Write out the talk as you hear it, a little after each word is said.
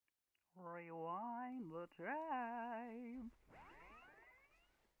Rewind the tape.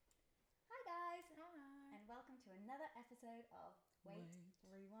 Hi guys, Hi. and welcome to another episode of Wait.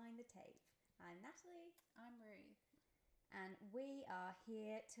 Rewind the Tape. I'm Natalie, I'm Ruth. and we are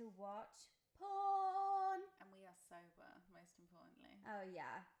here to watch porn. And we are sober, most importantly. Oh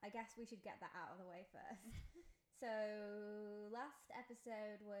yeah, I guess we should get that out of the way first. So, last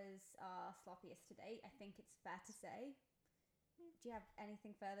episode was our sloppiest to date, I think it's fair to say. Do you have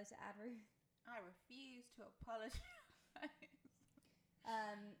anything further to add, Ruth? I refuse to apologise.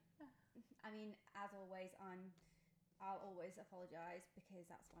 I mean, as always, I'll always apologise because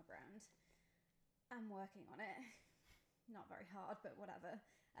that's my brand. I'm working on it. Not very hard, but whatever.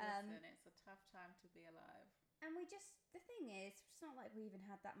 Listen, it's a tough time to be alive. And the thing is, it's not like we even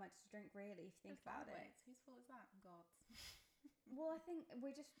had that much to drink, really, if you think about it. Wait, whose fault is that? God's. Well, I think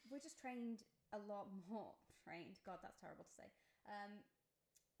we're just trained a lot more. Trained? God, that's terrible to say.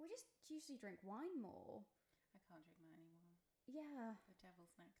 We just usually drink wine more. I can't drink that anymore. Yeah. The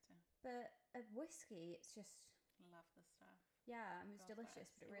devil's nectar. But a whiskey, it's just... Love the stuff. Yeah, it was God delicious,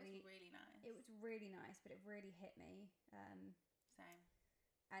 bless. but it was really nice. It was really nice, but it really hit me. Same.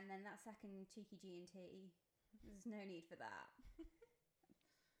 And then that second cheeky G&T, there's no need for that.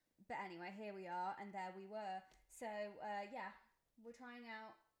 But anyway, here we are, and there we were. So, yeah, we're trying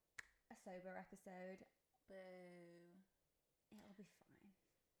out a sober episode. Boo. It'll be fine.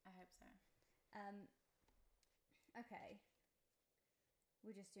 I hope so. Okay.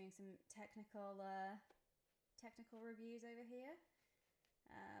 We're just doing some technical reviews over here.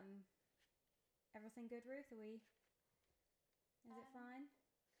 Everything good, Ruth? Is it fine?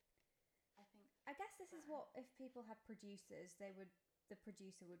 I guess this is what, if people had producers, the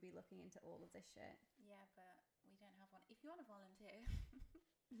producer would be looking into all of this shit. Yeah, but we don't have one. If you want to volunteer,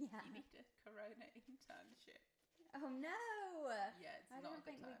 Yeah. you need a Corona internship. Oh no! Yeah, it's I not don't a good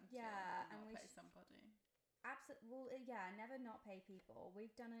think we- time yeah, to and we pay sh- somebody. Absolutely. Well, yeah, never not pay people. We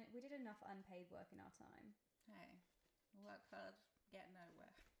did enough unpaid work in our time. Hey, work hard, get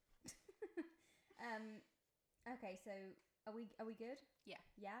nowhere. Okay, so are we good? Yeah.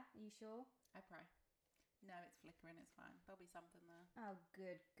 Yeah? Are you sure? I pray. No, it's flickering, it's fine. There'll be something there. Oh,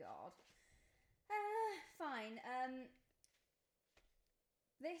 good God. Fine.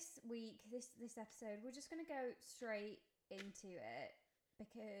 This week, this episode, we're just going to go straight into it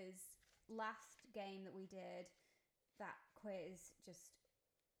because last game that we did, that quiz,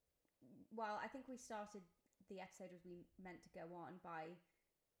 I think we started the episode as we meant to go on by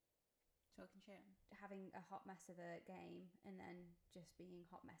Talking shit. having a hot mess of a game and then just being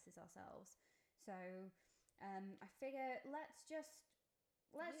hot messes ourselves. So I figure let's just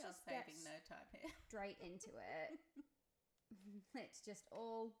get saving no time here. straight into it. It's just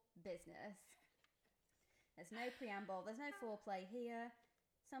all business. There's no preamble. There's no foreplay here.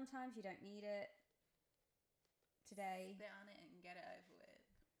 Sometimes you don't need it. Today, Spit on it and get it over with.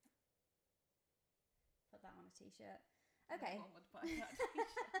 put that on a t-shirt. Okay. No one would buy that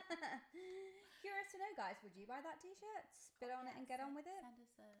t-shirt. Curious to know, guys, would you buy that t-shirt? Spit on it and get on with it? Send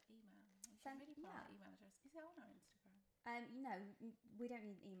us an email. We should really put our email address. Is it on our Instagram? We don't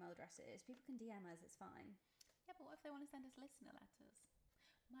need email addresses. People can DM us. It's fine. Yeah, but what if they want to send us listener letters?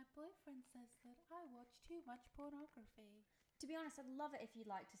 My boyfriend says that I watch too much pornography. To be honest, I'd love it if you'd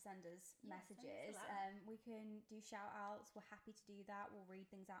like to send us Yeah, messages. send us We can do shout outs. We're happy to do that. We'll read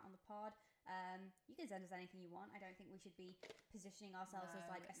things out on the pod. You can send us anything you want. I don't think we should be positioning ourselves as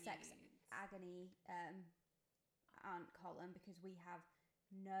like a sex nudes. agony aunt column because we have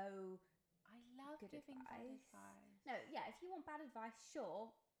no I love good giving bad advice. advice. No, yeah, if you want bad advice,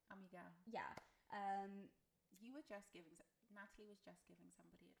 sure. Amigo. Yeah. You were just giving... Natalie was just giving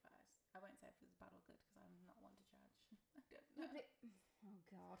somebody advice. I won't say if it was bad or good because I'm not one to judge. I don't know. Oh,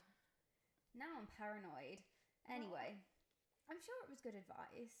 God. Now I'm paranoid. Anyway, I'm sure it was good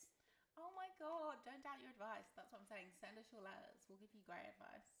advice. Oh my God, don't doubt your advice. That's what I'm saying. Send us your letters. We'll give you great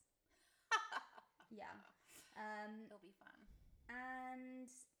advice. Yeah. It'll be fun.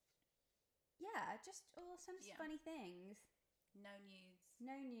 And yeah, just send us funny things. No nudes.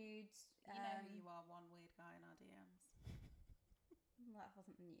 No nudes. You know who you are, one weird guy in our DMs. That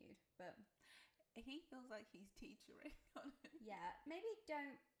wasn't nude, but He feels like he's teachering on it. yeah, maybe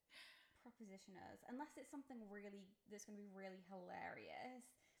don't proposition us unless it's something really that's going to be really hilarious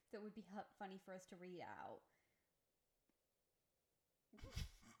that would be funny for us to read out.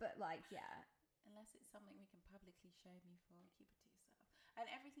 But like, yeah. Unless it's something we can publicly shame you for, keep it to yourself. And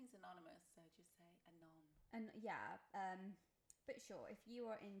everything's anonymous, so just say anon. And yeah, but sure, if you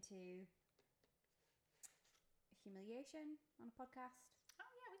are into humiliation on a podcast,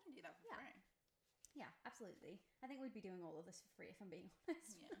 Oh yeah, we can do that for free. yeah, absolutely. I think we'd be doing all of this for free if I'm being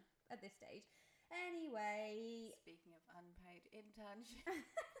honest. Yeah. At this stage. Anyway. Speaking of unpaid internship.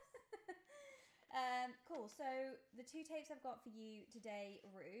 Cool. So the 2 tapes I've got for you today,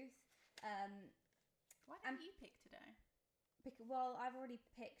 Ruth. Why don't you pick today? Well, I've already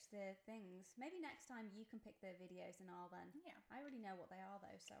picked the things. Maybe next time you can pick the videos and I'll then. Yeah. I already know what they are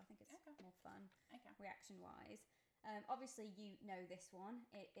though, so I think it's Okay. more fun Okay. reaction-wise. Obviously, you know this one.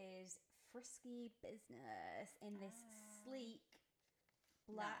 It is Frisky Business in this sleek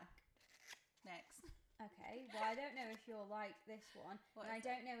black. No. Next. Okay, well, I don't know if you'll like this one. What And I is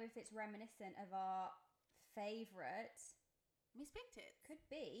don't know if it's reminiscent of our favourite. Miss Big Tits. Could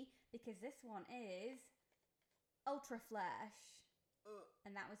be, because this one is Ultra Flash.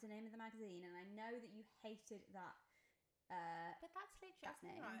 And that was the name of the magazine. And I know that you hated that. But that's literally That's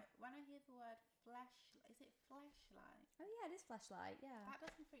name. right. When I hear the word flash, is it flashlight? Oh, yeah, it is Flashlight, yeah. That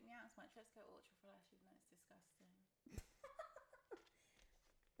doesn't freak me out as much. Let's go ultra flash, even though it's disgusting.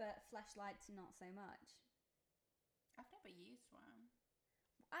 But Flashlight's not so much. I've never used one.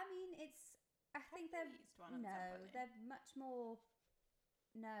 I mean, it's... I think you they're... used one on No, somebody? they're much more...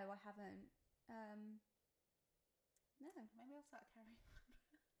 No, I haven't. No. Maybe I'll start carrying one.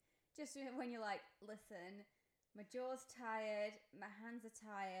 Just when you're like, listen, my jaw's tired, my hands are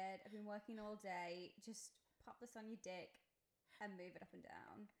tired, I've been working all day, just pop this on your dick and move it up and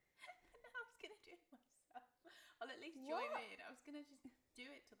down. No, I was going to do it myself. I'll at least What? join in. I was going to just do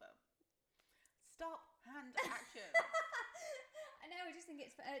it to them. Stop hand action. I know, I just think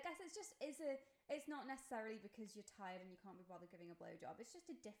it's... I guess it's not necessarily because you're tired and you can't be bothered giving a blowjob. It's just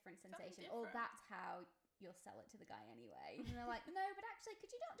a different sensation. Or different. that's how you'll sell it to the guy anyway. And they're like, no, but actually,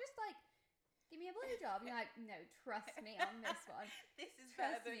 could you not just like give me a blowjob? And you're like, no, trust me on this one. This is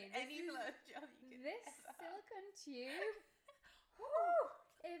Trust better me, than any this is- blowjob you could This ever have. silicone tube. Woo,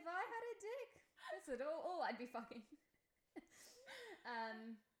 if I had a dick, this would all I'd be fucking.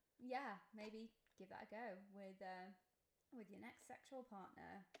 Yeah, maybe give that a go with your next sexual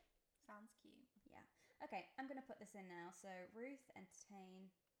partner. Sounds cute. Yeah. Okay, I'm gonna put this in now. So Ruth, entertain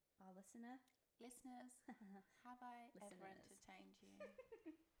our listener. Listeners, have I ever Listeners. entertained you?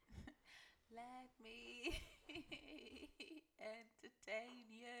 Let me entertain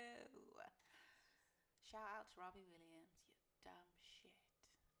you. Shout out to Robbie Williams, you dumb shit.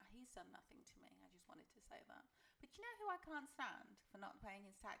 He's done nothing to me. I just wanted to say that. But you know who I can't stand for not paying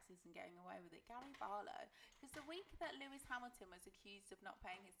his taxes and getting away with it? Gary Barlow. Because the week that Lewis Hamilton was accused of not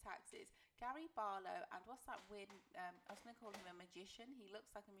paying his taxes, Gary Barlow and what's that weird... I was going to call him a magician. He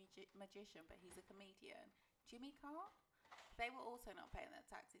looks like a magician, but he's a comedian. Jimmy Carr? They were also not paying their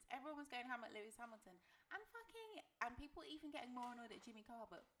taxes. Everyone was going ham at Lewis Hamilton. And people even getting more annoyed at Jimmy Carr,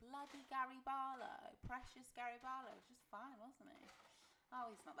 but bloody Gary Barlow. Precious Gary Barlow was just fine, wasn't he? Oh,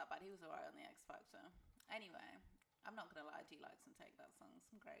 he's not that bad. He was alright on the X Factor. Anyway, I'm not gonna lie. I do like some Take That songs.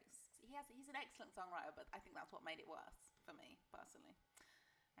 Some great. He's an excellent songwriter, but I think that's what made it worse for me personally.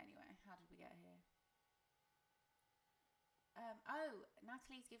 Anyway, how did we get here?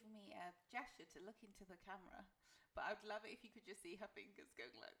 Natalie's giving me a gesture to look into the camera, but I'd love it if you could just see her fingers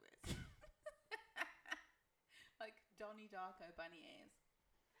going like this, like Donnie Darko bunny ears.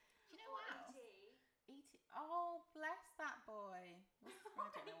 Do you know what else? E.T. Oh, bless that boy. I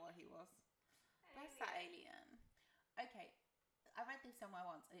don't know what he was. Bless that alien. Okay, I read this somewhere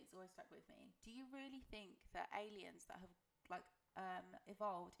once and it's always stuck with me. Do you really think that aliens that have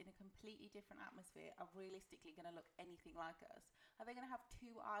evolved in a completely different atmosphere are realistically going to look anything like us? Are they going to have 2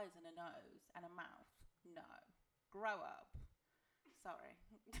 eyes and a nose and a mouth? No. Grow up. Sorry.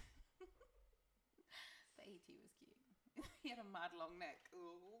 But E.T. was cute. He had a mad long neck.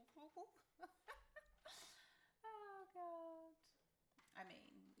 Ooh. Oh god. I mean,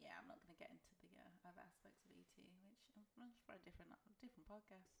 yeah, I'm not going to get into the other aspects of ET, which for a different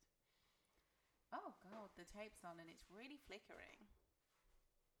podcast. Oh god, the tape's on and it's really flickering.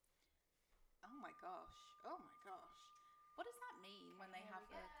 Oh my gosh. What does that mean when they Here have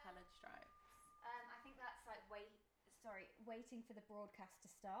we the go. coloured stripes? I think that's like waiting for the broadcast to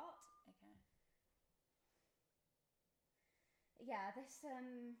start. Okay. Yeah, this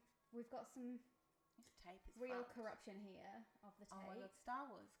we've got some This tape is real fucked. corruption here of the Oh my tape. god, Star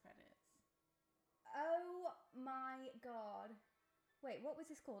Wars credits. Oh my god. Wait, what was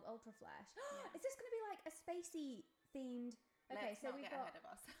this called? Ultra Flash. Yeah. Is this going to be like a spacey themed? Okay, Let's so not we've get got ahead of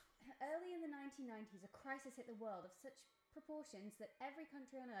ourselves. early in the 1990s, a crisis hit the world of such proportions that every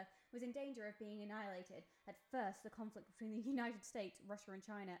country on Earth was in danger of being annihilated. At first, the conflict between the United States, Russia, and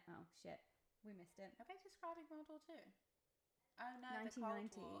China. Oh shit, we missed it. Are they describing World War II? Oh no, the Cold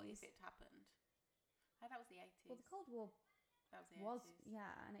War, 1990s. if it happened. Oh, that was the 80s. Well, the Cold War That was the was 80s.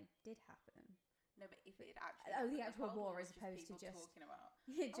 yeah, and it did happen. No, but if it actually... Oh, the happened, actual Cold war was as opposed to people just... talking about.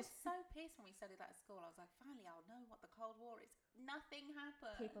 Yeah, I was just so pissed when we studied that at school. I was like, finally, I'll know what the Cold War is. Nothing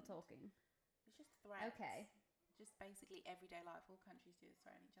happened. people talking. It's just threats. Okay. Just basically everyday life. All countries do is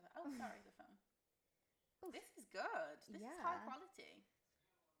throwing each other. Oh, sorry, the phone. Oof. This is good. This is high quality.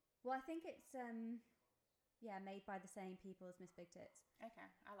 Well, I think it's made by the same people as Miss Big Tits. Okay,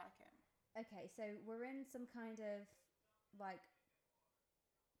 I like it. Okay, so we're in some kind of like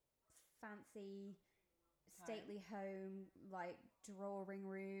fancy stately home, like drawing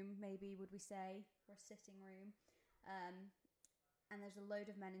room, maybe would we say, or sitting room. And there's a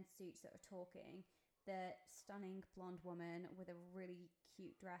load of men in suits that are talking. The stunning blonde woman with a really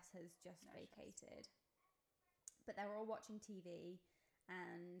cute dress has just vacated. But they were all watching TV,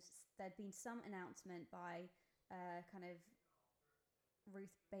 and there'd been some announcement by kind of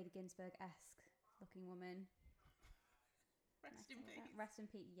Ruth Bader Ginsburg-esque looking woman. Rest in peace. Rest in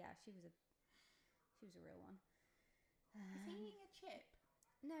peace. Yeah, she was a real one. Is he eating a chip?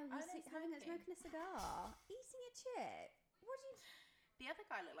 No, he's smoking a cigar. Eating a chip. What do you... The other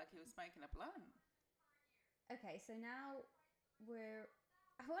guy looked like he was smoking a blunt. Okay, so now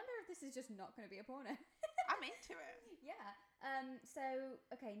I wonder if this is just not going to be a porno. I'm into it. Yeah.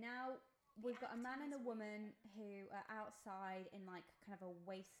 Okay, now we've got a man and a woman who are outside in like kind of a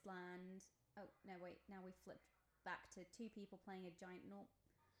wasteland. Oh, no, wait. Now we've flipped back to two people playing a giant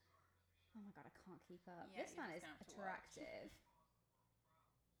Oh my god, I can't keep up. Yeah, this man is attractive.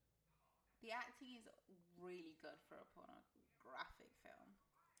 The acting is really good for a pornographic film.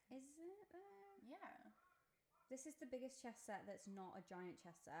 Is it? Yeah. This is the biggest chess set that's not a giant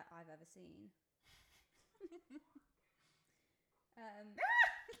chess set I've ever seen.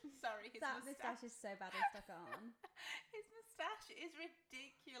 Sorry, his that moustache is so badly stuck on. His moustache is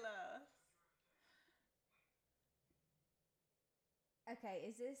ridiculous. Okay,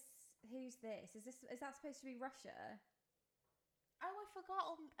 who's this? Is that supposed to be Russia? Oh, I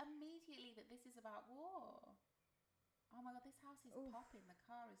forgot immediately that this is about war. Oh my god, this house is popping. The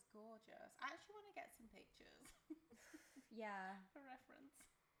car is gorgeous. I actually want to get some pictures. Yeah. For reference.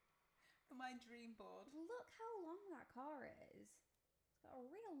 For my dream board. Look how long that car is. It's got a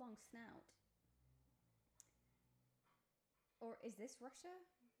real long snout. Or is this Russia?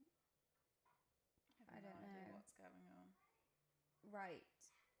 I don't know what's going on. Right.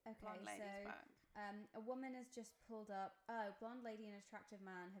 Okay, Blonde lady's back. A woman has just pulled up. Oh, blonde lady and attractive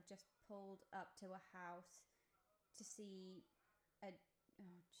man have just pulled up to a house to see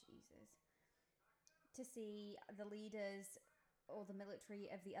to see the leaders or the military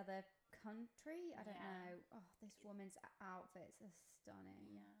of the other country. I don't know. Oh, this woman's outfits are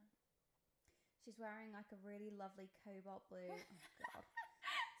stunning. Yeah. She's wearing like a really lovely cobalt blue. Oh god.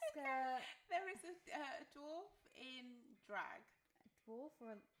 Skirt. There is a dwarf in drag. A dwarf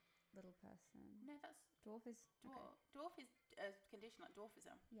or a little person? No, that's dwarf is dwarf. okay. Dwarf is a condition like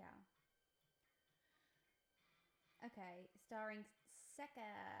dwarfism. Yeah. Okay, starring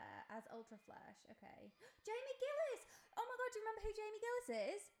Seka as Ultra Flesh. Okay. Jamie Gillis! Oh my god, do you remember who Jamie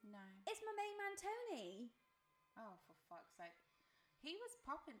Gillis is? No. It's my main man, Tony. Oh, for fuck's sake. He was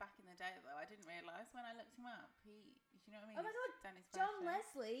popping back in the day, though. I didn't realise when I looked him up. Do you know what I mean? Oh my god, John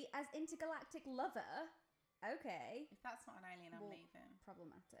Leslie as Intergalactic Lover. Okay. If that's not an alien, I'm leaving.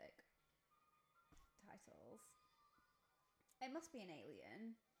 Problematic. Titles. It must be an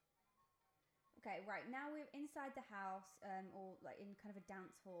alien. Okay, right, now we're inside the house, or like in kind of a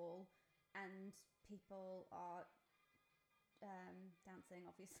dance hall, and people are dancing,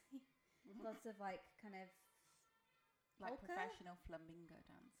 obviously. Lots of like kind of like polka? Professional flamingo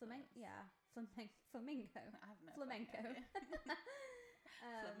dancers. Flamingo. I have no Flamenco.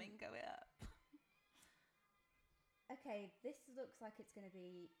 Flamingo it up. Okay, this looks like it's going to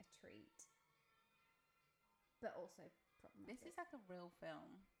be a treat, but also problematic. This is like a real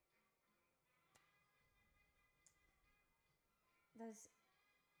film.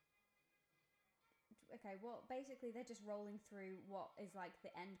 Well, basically they're just rolling through what is like the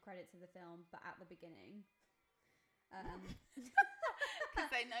end credits of the film, but at the beginning.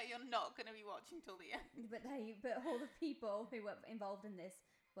 Because they know you're not going to be watching till the end. But all the people who were involved in this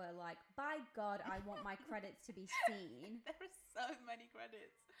were like, by God, I want my credits to be seen. There are so many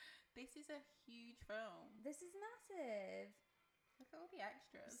credits. This is a huge film. This is massive. Look at all the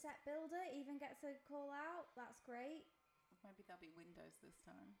extras. Set builder even gets a call out. That's great. Maybe there'll be windows this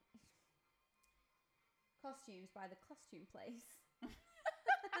time. Costumes by the costume place.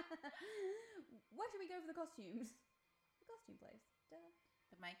 Where should we go for the costumes? The costume place. Duh.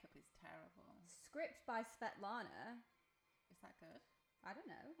 The makeup is terrible. Script by Svetlana. Is that good? I don't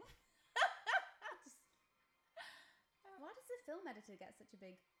know. Why does the film editor get such a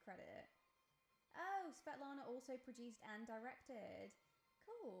big credit? Oh, Svetlana also produced and directed.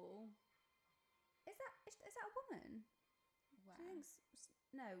 Cool. Is that a woman? Wow. Do you think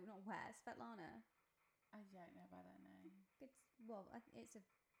no, not where Svetlana. I don't know by that name. It's a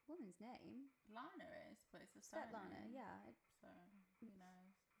woman's name. Lana is, but it's a Svetlana. surname. Yeah. So who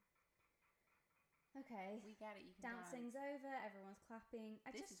knows? Okay. We get it. You can Dancing's dance. over. Everyone's clapping.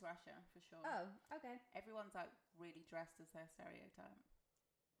 This is Russia for sure. Oh, okay. Everyone's like really dressed as their stereotype.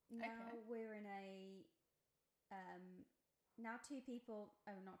 Now Okay. we're in a now two people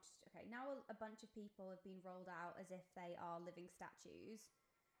now a bunch of people have been rolled out as if they are living statues.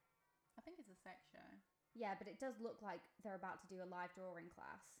 I think it's a sex show. Yeah, but it does look like they're about to do a live drawing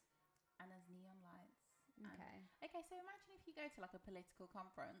class. And there's neon lights. Okay. Okay, so imagine if you go to like a political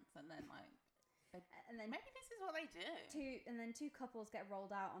conference and then like And then maybe this is what they do. two couples get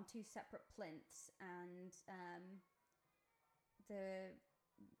rolled out on two separate plinths, and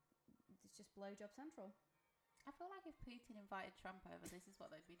it's just blowjob central. I feel like if Putin invited Trump over, this is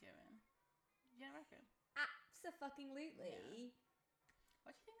what they'd be doing. Do you reckon? Absolutely. Yeah.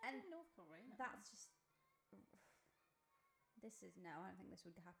 What do you think they do in North Korea? That's just. I don't think this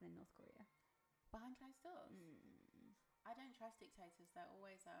would happen in North Korea. Behind closed doors. I don't trust dictators. They're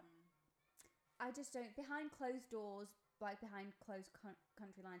always I just don't. Behind closed doors, like behind closed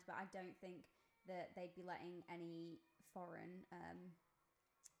country lines, but I don't think that they'd be letting any foreign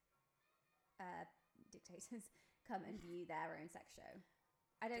dictators come and view their own sex show.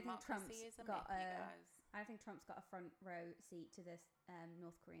 I don't think Trump's got I don't think Trump's got a front row seat to this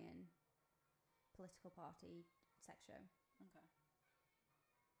North Korean political party sex show. Okay.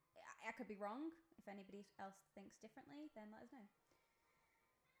 I could be wrong. If anybody else thinks differently, then let us know.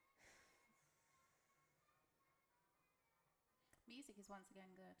 Music is once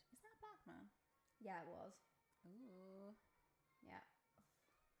again good. Is that Black Man? Yeah, it was. Ooh. Yeah.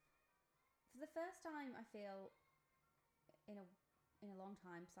 For the first time, I feel in a long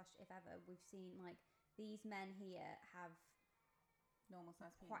time / if ever, we've seen like these men here have Normal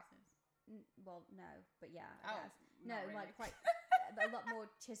size quite penises. well, no, but yeah, I Oh, guess. No, not really. like quite a lot more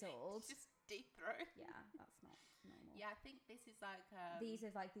chiseled. Just deep throat. Yeah, that's not normal. Yeah, I think this is like These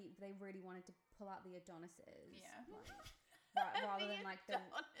are like they really wanted to pull out the Adonises. Yeah. Like, rather than like the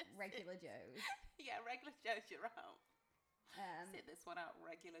Adonises. regular Joes. Yeah, regular Joe, you're out. Um, Sit this one out,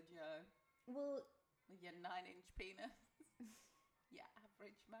 regular Joe, well, with your 9-inch penis. Yeah,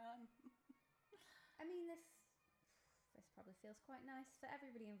 average man. I mean, this probably feels quite nice for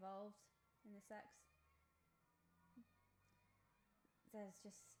everybody involved in the sex. There's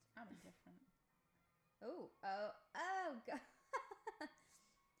just I'm indifferent. oh god.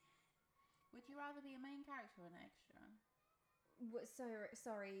 Would you rather be a main character or an extra?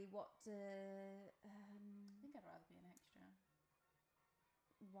 Sorry. What? I think I'd rather be an extra.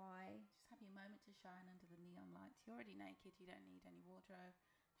 Why? Just have your moment to shine under the neon lights. You're already naked. You don't need any wardrobe.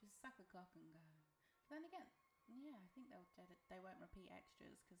 Just suck a cock and go. But then again, yeah, I think they won't repeat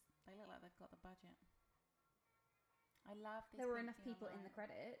extras because they look like they've got the budget. I love this. There were big enough neon people in the light.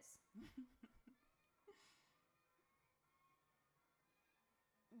 credits.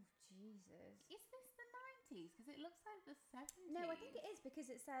 Oh Jesus! Is this the 90s? Because it looks like the 70s. No, I think it is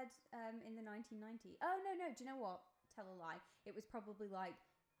because it said in the 1990s. Oh no! Do you know what? Tell a lie. It was probably like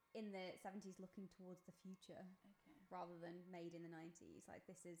in the 70s, looking towards the future, Okay. rather than made in the 90s. Like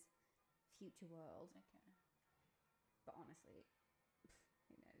this is future world. Okay. But honestly,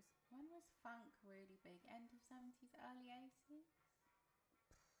 who knows? When was funk really big? End of 70s, early 80s?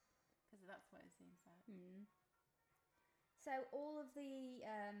 Because that's what it seems like. So all of the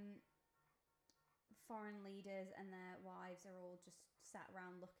foreign leaders and their wives are all just sat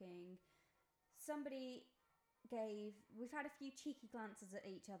around looking. We've had a few cheeky glances at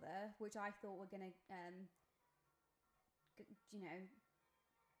each other, which I thought were going to,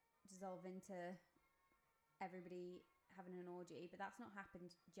 dissolve into everybody having an orgy, but that's not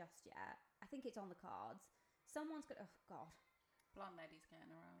happened just yet. I think it's on the cards. Someone's got, oh God. Blonde lady's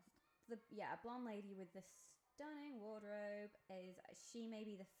getting aroused. A blonde lady with the stunning wardrobe she may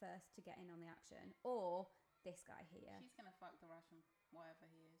be the first to get in on the action, or this guy here. She's going to fuck the Russian, whatever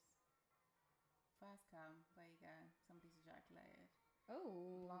he is. First come, there you go. Somebody's ejaculated.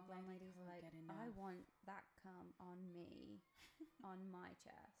 Oh, Blonde blonde lady lady's can't like, get I enough. want that cum on me, on my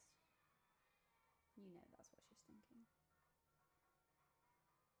chest. You know that's what she's thinking.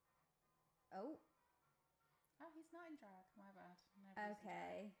 Oh, Oh, he's not in drag. My bad. Nobody's in drag.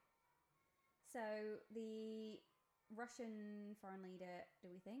 okay. So the Russian foreign leader, do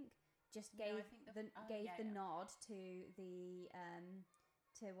we think, just No, gave I think gave yeah, the yeah. nod to the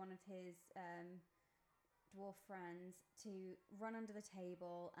to one of his dwarf friends to run under the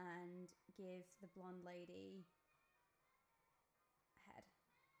table and give the blonde lady a head,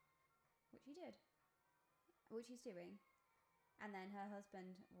 which he did, which he's doing. And then her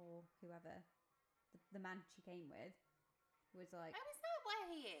husband, or whoever, the man she came with, was like, Oh, is that where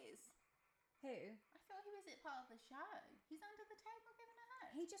he is? who? I thought he was at part of the show. He's under the table giving a head.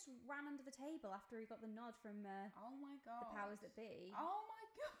 He just ran under the table after he got the nod from Oh my god. the powers that be. Oh my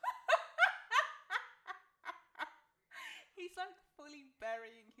god. He's like fully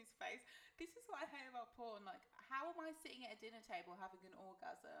burying his face. This is what I hate about porn. Like, how am I sitting at a dinner table having an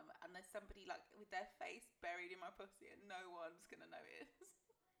orgasm and there's somebody like with their face buried in my pussy and no one's gonna notice?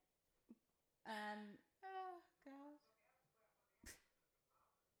 Oh god.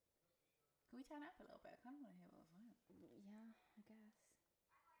 Can we turn it up a little bit? I kind of want to hear what was that. Yeah, I guess.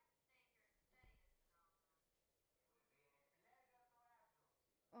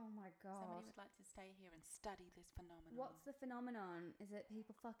 Oh my god. Somebody would like to stay here and study this phenomenon. What's the phenomenon? Is it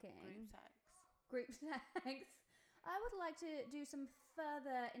people fucking? group sex? Group sex. I would like to do some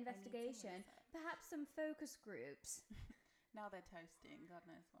further investigation. research. Perhaps some focus groups. Now they're toasting, God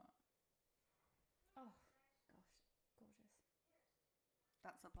knows what. Oh, gosh. Gorgeous.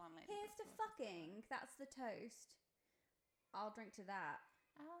 That's a blonde lady. Here's to that's gorgeous. fucking. That's the toast. I'll drink to that.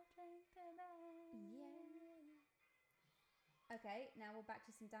 I'll drink to that. Yeah. Okay, now we're back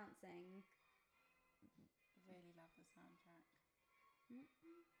to some dancing. Really love the soundtrack.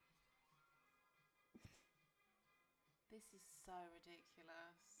 This is so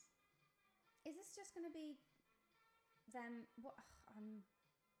ridiculous. Is this just going to be them? What?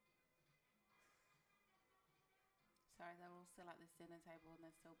 Sorry, they're all still at this dinner table and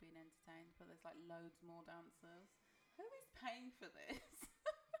they're still being entertained, but there's like loads more dancers. Who is paying for this?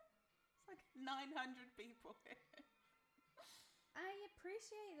 It's like 900 people here. I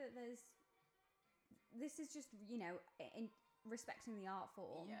appreciate that this is just, you know, in respecting the art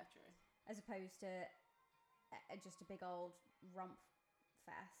form. Yeah, true. As opposed to just a big old rump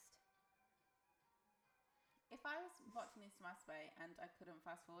fest. If I was watching this masturbate and I couldn't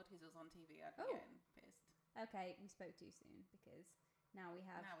fast forward because it was on TV, I'd be Oh. getting pissed. Okay, we spoke too soon because now we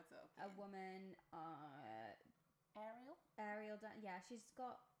have Now it's up. a woman, Ariel? yeah, she's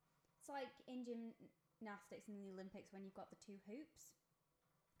got, it's like in gymnastics in the Olympics when you've got the two hoops.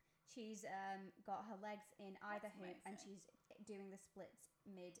 She's got her legs in either That's hoop and amazing. she's doing the splits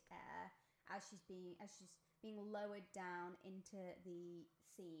mid-air as she's being lowered down into the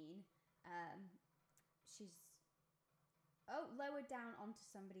scene. She's lowered down onto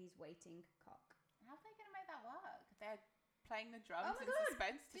somebody's waiting cock. How are they going to make that work? They're playing the drums Oh my in God!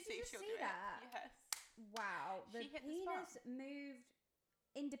 suspense to Did see you if just she'll see do that? it. Yes. Wow, the She hit the spot. penis moved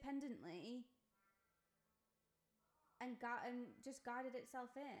independently and just guided itself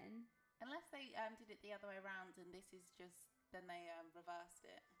in. Unless they did it the other way around and this is just, then they reversed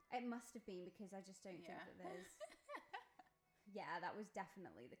it. It must have been because I just don't think Yeah. that there's. Yeah, that was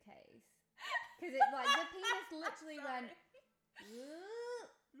definitely the case. Because it like the penis literally went, "Whoa,"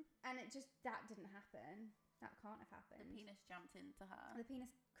 and it just that didn't happen. That can't have happened. The penis jumped into her. The penis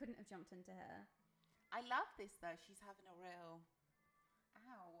couldn't have jumped into her. I love this though. She's having a real.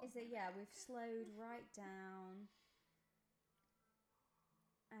 Ow. Is it? Yeah, we've slowed right down.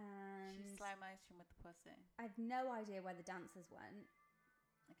 And She's slow motion with the pussy. I have no idea where the dancers went.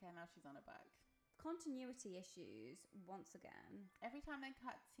 Okay, now she's on her back. Continuity issues once again. Every time they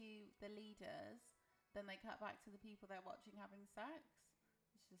cut to the leaders, then they cut back to the people they're watching having sex.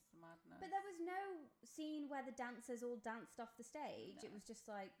 It's just madness. But there was no scene where the dancers all danced off the stage. No. It was just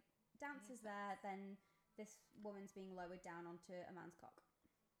like dancers there, then this woman's being lowered down onto a man's cock.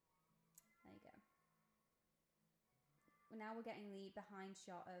 There you go. Well, now we're getting the behind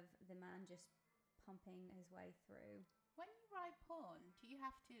shot of the man just pumping his way through. When you write porn, do you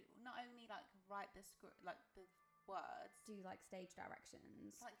have to not only like write the script, like the words, Do like stage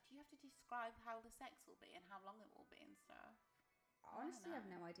directions. like do you have to describe how the sex will be and how long it will be and stuff? Honestly, I have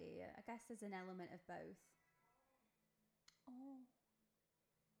know. no idea. I guess there's an element of both. Oh.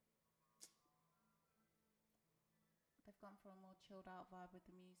 They've gone for a more chilled out vibe with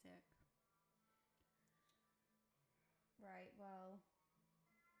the music. Right, well.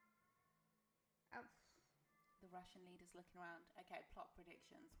 Oh, The Russian leader's looking around. Okay, plot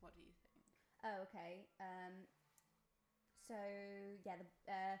predictions. What do you think? okay. So, yeah,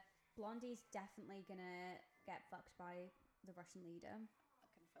 the Blondie's definitely gonna get fucked by the Russian leader. I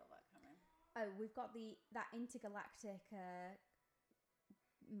can feel that coming. Oh, we've got that intergalactic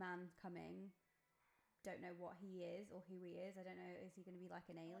man coming. Don't know what he is or who he is. I don't know. Is he going to be like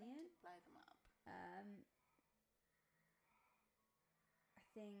an I want him alien? to blow them up. I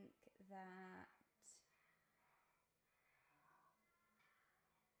think that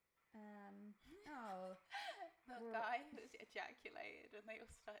a guy who ejaculated and they all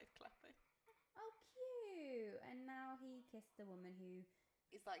started clapping. Oh, cute. And now he kissed the woman who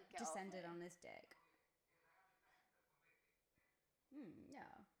It's like, get off descended me. on his dick. Yeah.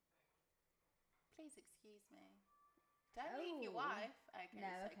 Please excuse me. Don't leave your Oh. wife. Okay,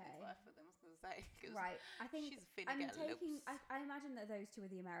 No, take okay. his wife with him, I was going to say. 'Cause Right. I think she's finna I'm get taking. loose. I imagine that those two are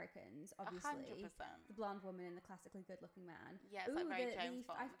the Americans, obviously. 100%. The blonde woman and the classically good-looking man. Yeah, it's like very James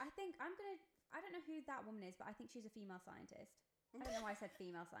I Bond. think I'm gonna. I don't know who that woman is, but I think she's a female scientist. I don't know why I said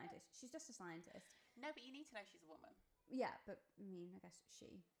female scientist. She's just a scientist. No, but you need to know she's a woman. Yeah, but I mean, I guess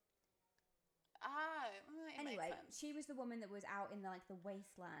she. Oh, it Anyway, makes sense. she was the woman that was out in the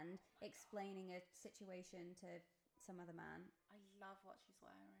wasteland explaining a situation to some other man. I love what she's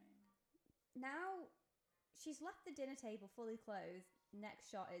wearing. Now she's left the dinner table fully clothed. Next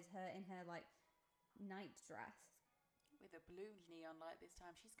shot is her in her night dress. With a blue neon light this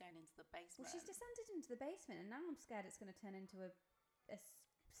time. She's going into the basement. Well, she's descended into the basement, and now I'm scared it's going to turn into a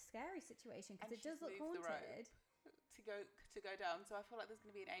scary situation because And it does she's look moved the haunted. to go down. So I feel like there's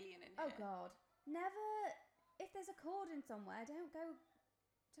going to be an alien in here. Oh God! Never. If there's a cordon somewhere, don't go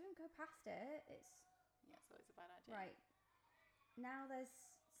past it. It's Yeah, it's always a bad idea. right. Now there's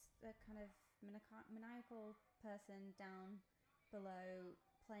a kind of maniacal person down below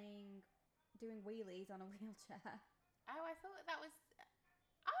doing wheelies on a wheelchair. Oh, I thought that was.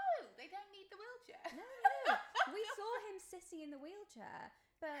 Oh, they don't need the wheelchair. No. We saw him sitting in the wheelchair.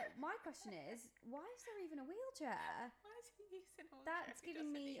 But my question is, why is there even a wheelchair? Why is he using a wheelchair? That's if he giving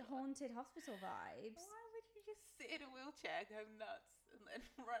doesn't me need one? haunted hospital vibes. Why would you just sit in a wheelchair, go nuts, and then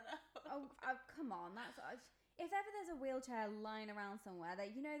run out? Oh, come on. If ever there's a wheelchair lying around somewhere,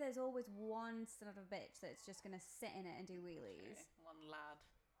 that there's always one son of a bitch that's just going to sit in it and do wheelies. Okay, one lad.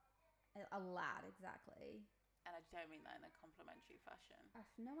 A lad, exactly. And I don't mean that in a complimentary fashion.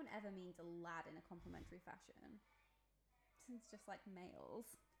 No one ever means a lad in a complimentary fashion. It's just like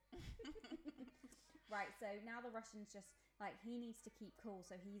males. Right, so now the Russian's just he needs to keep cool,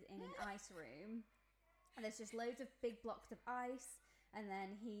 so he's in an ice room. And there's just loads of big blocks of ice. And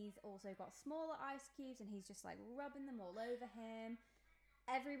then he's also got smaller ice cubes, and he's just rubbing them all over him.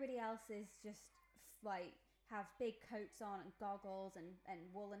 Everybody else is just have big coats on and goggles and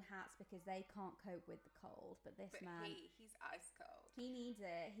woolen hats because they can't cope with the cold. But this man, he's ice cold. he needs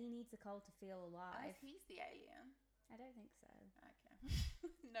it. He needs the cold to feel alive. Unless he's the alien. I don't think so. Okay.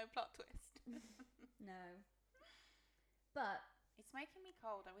 No plot twist. No. But It's making me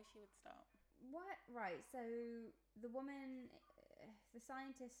cold. I wish he would stop. what? Right. So the woman, the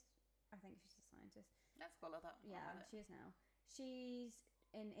scientist. I think she's a scientist. Let's call her that. Yeah, she is now. She's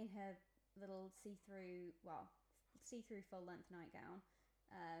in her little see-through full length nightgown.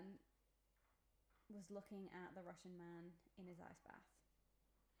 Was looking at the Russian man in his ice bath.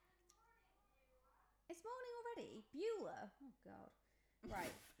 It's morning already. Beulah. Oh God.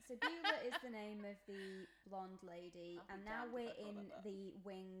 Right. So Beulah is the name of the blonde lady, I'll be and now damned we're if I thought in of that. the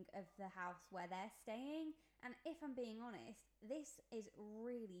wing of the house where they're staying. And if I'm being honest, this is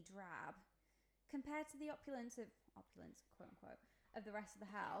really drab compared to the opulence, quote unquote, of the rest of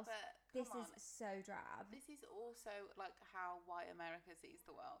the house. But This come is on. so drab. This is also how white America sees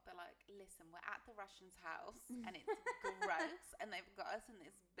the world. They're like, listen, we're at the Russians' house and it's gross and they've got us in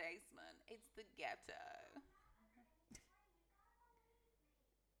this basement. It's the ghetto.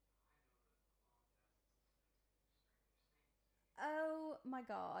 Oh my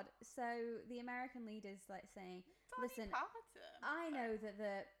God. So the American leader's saying, Dolly listen, Parton. I know that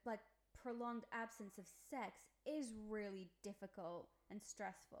the prolonged absence of sex is really difficult and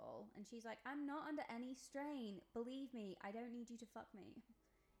stressful. And she's like, I'm not under any strain. Believe me, I don't need you to fuck me.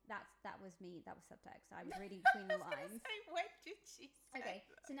 That was me. That was subtext. I was reading between the I was gonna lines. say, when did she say Okay,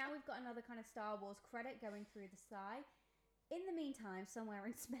 that? so now we've got another kind of Star Wars credit going through the sky. In the meantime, somewhere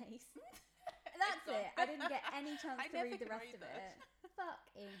in space. That's gone. it. I didn't get any chance I to never read the can rest read of that. it.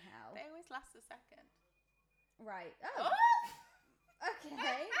 Fucking hell. They always last a second. Right. Oh,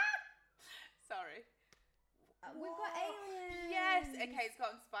 okay. Sorry. We've got aliens. Yes. Okay, it's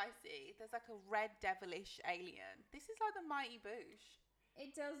gotten spicy. There's a red devilish alien. This is like the Mighty Boosh.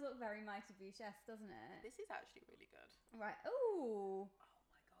 It does look very Mighty Boosh-esque, doesn't it? This is actually really good. Right. Ooh. Oh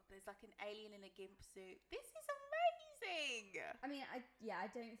my God. There's an alien in a gimp suit. This is amazing. I mean, I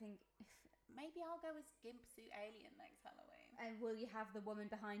don't think. Maybe I'll go as gimp suit alien next Halloween. And will you have the woman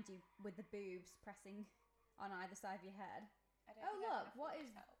behind you with the boobs pressing on either side of your head? I don't Oh, think I look, can what afford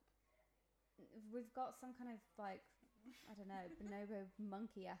is- help. We've got some kind of I don't know, bonobo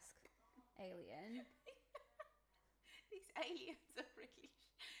monkey-esque alien. These aliens are really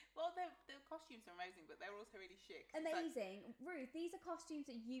Well, the costumes are amazing, but they're also really shit. 'Cause it's like- Amazing. Ruth, these are costumes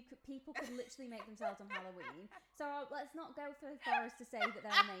that people could literally make themselves on Halloween. So let's not go so far as to say that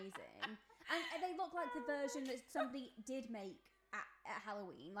they're amazing. And they look like the version that somebody did make at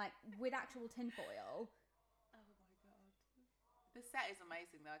Halloween, like with actual tinfoil. Oh my god. The set is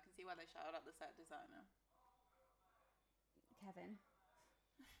amazing though. I can see why they shouted out the set designer. Kevin.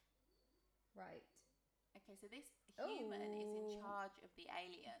 Right. Okay, so this human is in Ooh. charge of the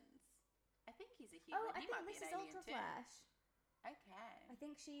aliens. I think he's a human. Oh, I he think might this be is an alien Ultra too. Flesh. Okay. I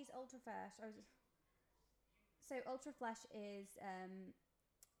think she's Ultra Flesh. So Ultra Flesh is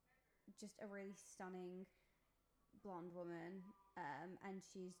just a really stunning blonde woman, and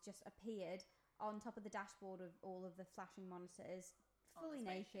she's just appeared on top of the dashboard of all of the flashing monitors, On fully the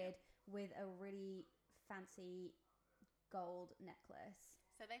spaceship. naked, with a really fancy gold necklace.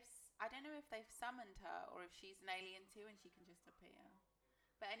 So I don't know if they've summoned her or if she's an alien too and she can just appear.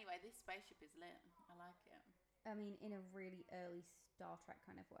 But anyway, this spaceship is lit. I like it. I mean, in a really early Star Trek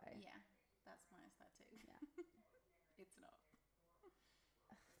kind of way. Yeah, that's my aesthetic. Yeah. It's not.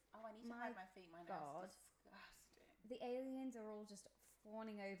 Oh, I need to My hide my feet. My God. nose is disgusting. The aliens are all just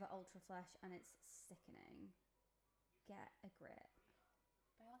fawning over Ultra Flesh, and it's sickening. Get a grip.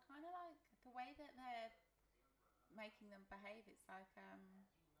 They're kind of like the way that they're making them behave. It's like,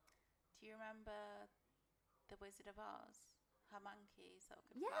 do you remember the Wizard of Oz? Her monkeys that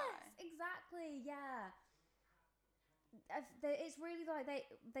could Yes, fly. exactly. Yeah. It's really like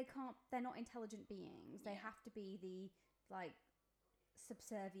they can't. They're not intelligent beings. They Yeah. have to be the like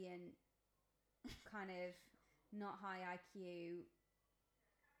subservient kind of not high IQ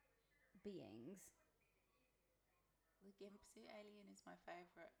beings. The gimp suit alien is my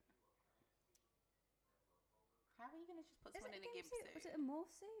favourite. How are you going to just put Is someone it in a gimp suit? Was it a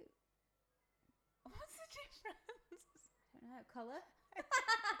morph suit? What's the difference? I don't know. Color.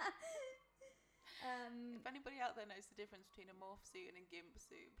 If anybody out there knows the difference between a morph suit and a gimp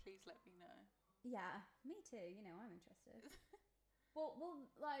suit, please let me know. Yeah, me too. You know, I'm interested. well,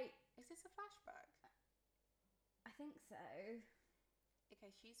 like Is this a flashback? I think so. Okay,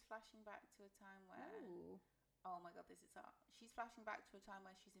 she's flashing back to a time where... Ooh. Oh my god, this is up. She's flashing back to a time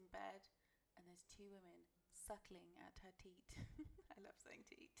where she's in bed and there's two women suckling at her teat. I love saying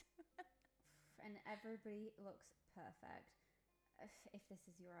teat. And everybody looks perfect. If this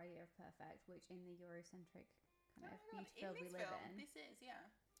is your idea of perfect, which in the Eurocentric kind of beauty field we live in, this is, yeah.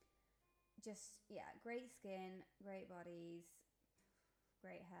 just great skin, great bodies,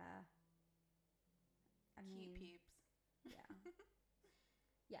 great hair. I Cute mean, pubes. yeah,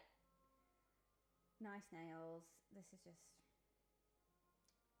 yeah, nice nails. This is just.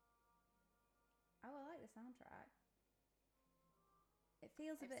 Oh, I like the soundtrack. It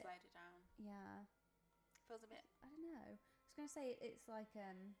feels They've a bit. slowed it down. Yeah. Feels a bit I don't know. I was going to say it's like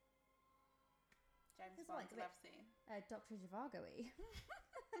James Feels Bond's like a bit- love scene. Dr. Zhivago-y.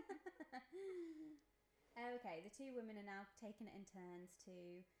 Okay, the two women are now taking it in turns to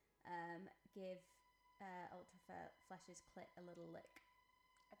give Ultra Flesh's clit a little lick.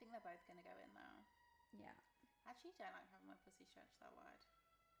 I think they're both going to go in now. Yeah. Actually, don't like having my pussy stretched that wide.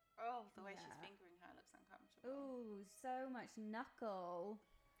 Oh, the way she's Yeah. fingering her looks uncomfortable. Ooh, so much knuckle.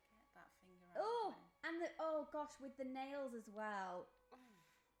 Get that finger out. Oh, of me. and gosh, with the nails as well.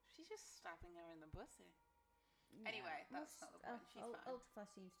 She's just stabbing her in the pussy. Yeah. Anyway, that's not the point. She's fine. Ultra Flesh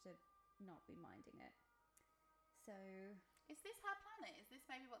seems to not be minding it. So, Is this her planet? Is this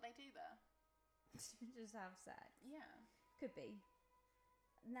maybe what they do there? just have sex. Yeah. Could be.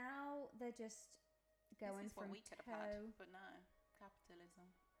 Now they're just going this is what from we could have had, toe. but no.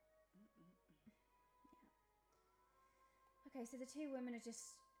 Capitalism. Okay, so the two women are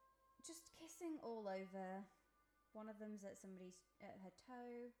just kissing all over. One of them's at her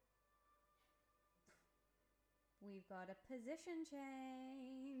toe. We've got a position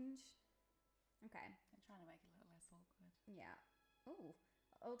change. Okay. I'm trying to make it a little less awkward. Yeah. Ooh.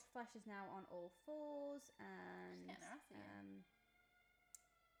 Ultra Flesh is now on all fours and getting her ass again.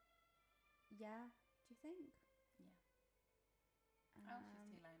 yeah, do you think? Yeah. Oh, she's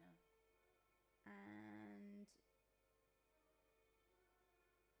too low now. And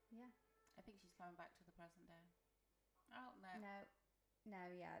yeah. I think she's coming back to the present day. Oh, no. No,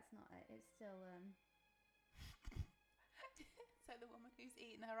 yeah, it's not. It's still So the woman who's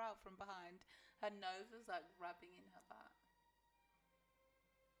eating her out from behind, her nose is like rubbing in her back.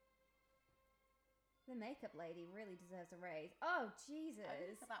 the makeup lady really deserves a raise. Oh, Jesus.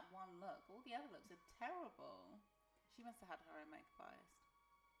 Only for that one look. All the other looks are terrible. She must have had her own makeup artist.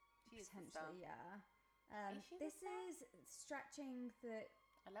 She is the star. Potentially, yeah. Is she the This star? is stretching the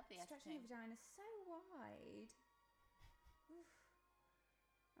I love the stretching the editing. vagina so wide. Oof.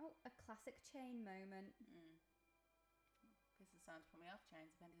 Oh, a classic chain moment. This is starting to put me off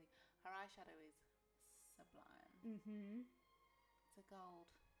chains, if anything. Her eyeshadow is sublime. Mm-hmm. It's a gold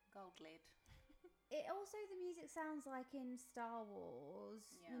lid. It also, the music sounds like in Star Wars.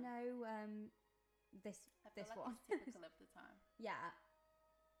 Yeah. You know, this I feel this like one. it's typical of the time. Yeah,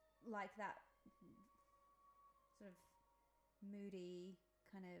 like that sort of moody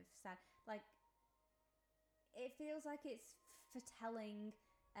kind of sad. Like it feels like it's foretelling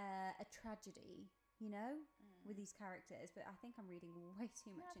a tragedy. You know, with these characters, but I think I'm reading way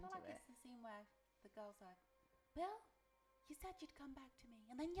too much I feel into like it. it's the scene where the girl's like, Bill, you said you'd come back to me,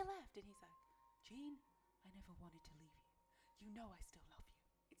 and then you left. And he's like, Jean, I never wanted to leave you. You know I still love you.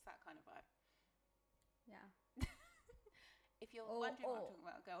 It's that kind of vibe. Yeah. If you're wondering what I'm talking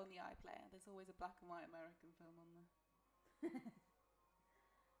about, go on the iPlayer. There's always a black and white American film on there.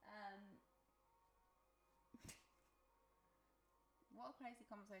 What a crazy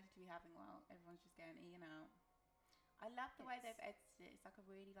conversation to be having while everyone's just getting in and out. I love the way they've edited it. It's like a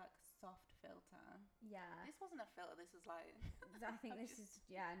really like soft filter. Yeah. This wasn't a filter. This was like. I think this is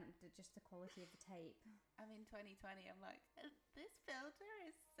just the quality of the tape. I'm in 2020. I'm like, this filter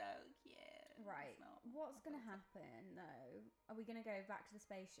is so cute. Right. What's going to happen though? Are we going to go back to the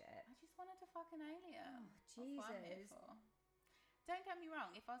spaceship? I just wanted to fuck an alien. Oh, That's what I'm here Jesus. for. Don't get me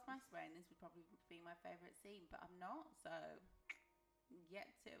wrong. If I was masturbating, this would probably be my favourite scene, but I'm not. So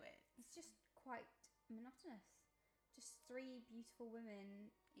get to it. It's just quite monotonous. Just three beautiful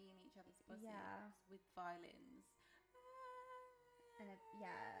women Eating each other's pussies with violins. and a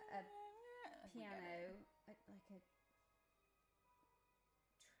piano, like a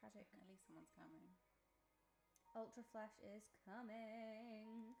tragic. At least someone's coming. Ultra Flash is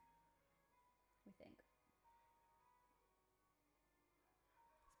coming. We think.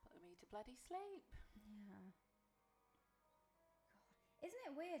 It's putting me to bloody sleep. Yeah. God, isn't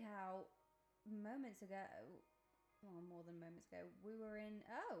it weird how moments ago, well, more than moments ago, we were in.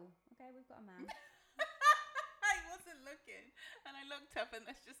 Oh, okay, we've got a man. I wasn't looking, and I looked up, and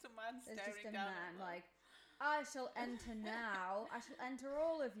there's just a man There's staring just a down. man, at me. like, I shall enter now. I shall enter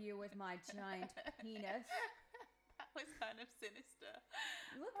all of you with my giant penis. That was kind of sinister.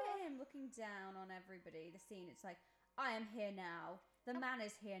 Look at him looking down on everybody. The scene, it's like, I am here now. The man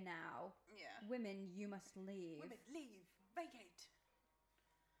is here now. Yeah. Women, you must leave. Women, leave. Vacate.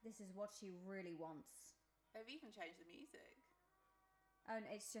 This is what she really wants. They've even changed the music. And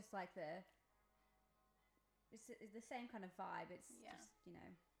it's just like it's the same kind of vibe. It's just, you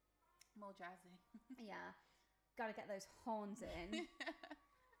know. More jazzy. Yeah. Gotta get those horns in.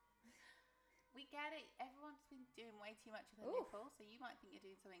 We get it. Everyone's been doing way too much with her Oof. nipples, so you might think you're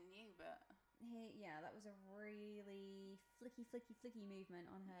doing something new, but... Yeah, that was a really flicky movement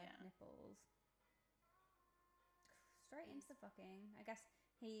on her nipples. Straight into the fucking. I guess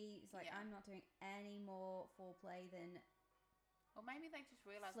he's like, I'm not doing any more foreplay than... Or maybe they just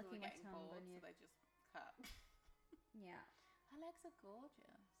realised we were flicking my getting tongue bored, on so you. they just cut. Yeah. Her legs are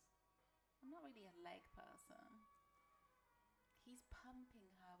gorgeous. I'm not really a leg person. He's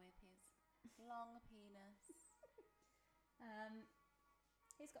pumping her with his long penis.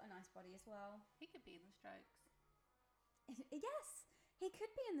 He's got a nice body as well. He could be in the Strokes. Yes, he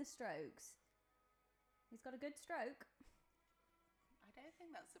could be in the Strokes. He's got a good stroke. I don't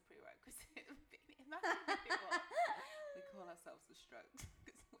think that's a prerequisite of being in that. We call ourselves the Strokes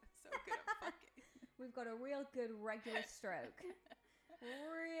because we're so good at fucking. We've got a real good regular stroke.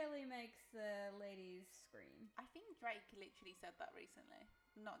 Really makes the ladies scream. I think Drake literally said that recently.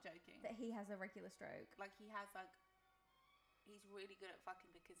 Not joking. That he has a regular stroke. Like he has like, he's really good at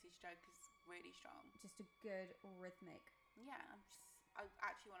fucking because his stroke is really strong. Just a good rhythmic. Yeah, I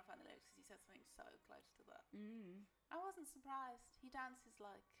actually want to find the lyrics because he said something so close to that. I wasn't surprised. He dances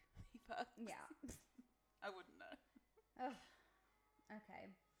like he fucks. Yeah. I wouldn't know. Oh. Okay.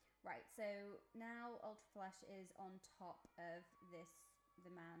 Right, so now Ultra Flash is on top of the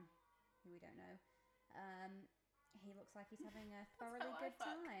man who we don't know. He looks like he's having a thoroughly good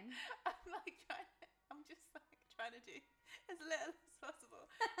time. I'm just like trying to do as little as possible.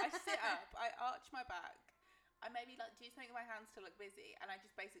 I sit up, I arch my back, I maybe like do something with my hands to look busy, and I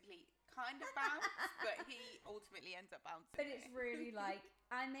just basically kind of bounce, but he ultimately ends up bouncing. But it's really like,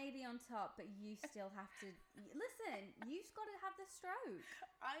 I may be on top, but you still have to listen. You've got to have the stroke.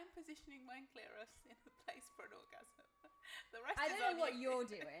 I am positioning my clitoris in a place for an orgasm. The rest I is don't know on what you. you're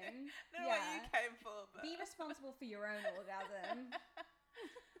doing. I don't know what you came for, but be responsible for your own orgasm.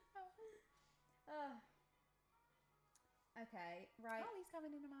 Okay, right. Oh, he's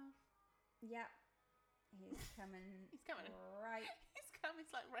coming in the mouth. Yep. He's coming. He's coming. Right. He's coming.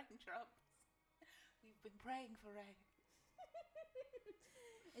 It's like raindrops. We've been praying for rain.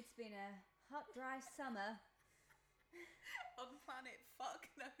 It's been a hot, dry summer. On planet fuck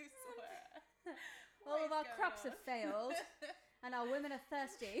knows where. All of What our is crops going have failed, and our women are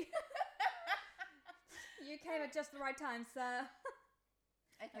thirsty. You came at just the right time, sir.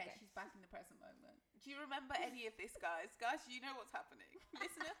 Okay, Okay. she's back in the present moment. Do you remember any of this, guys? Guys, do you know what's happening?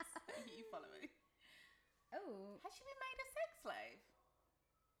 Listeners, are you following? Oh, Has she been made a sex slave?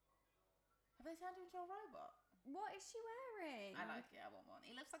 Have they turned her into a robot? what is she wearing? I like it. I want one.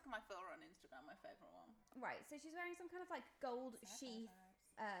 It looks like my filter on Instagram, my favourite one. Right, so she's wearing some kind of like gold sheath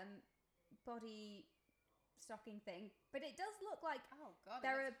body stocking thing, but it does look like Oh god,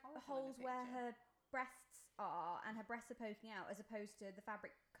 there it are looks horrible in holes the where picture. her breasts are, and her breasts are poking out, as opposed to the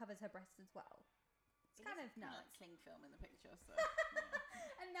fabric covers her breasts as well. It's It kind is of kinda nuts. like cling film in the picture. So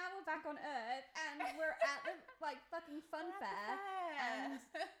yeah. And now we're back on Earth, and we're at the like fucking fun We're at the fair, and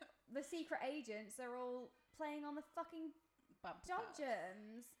fair. the secret agents are all playing on the fucking Bumper cars.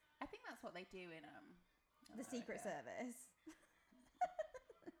 dodgems. I think that's what they do in The Secret America. Service.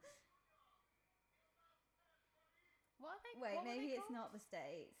 What are they? Wait, what were maybe they it's called? not the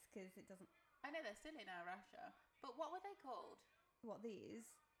States, because it doesn't. I know they're still in Russia, but what were they called? What, these?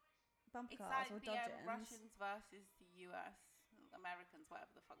 Bump It's cars like or the dodgems? Russians versus the US, Americans,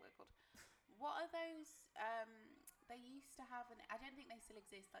 whatever the fuck they're called. What are those? They used to have I don't think they still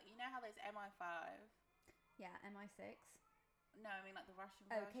exist. Like, you know how there's MI5? Yeah, MI6. No, I mean like the Russian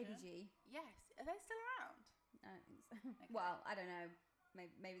Oh, version. KBG. Yes, are they still around? I don't think so. Okay. Well, I don't know.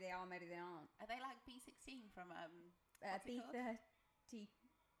 Maybe they are, maybe they aren't. Are they like B16 from what's it called?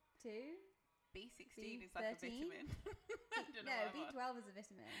 B32? B16 is like a B13? vitamin. I don't know No, what I'm on. B12 is a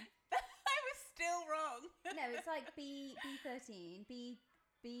vitamin. I was still wrong. No, it's like B13,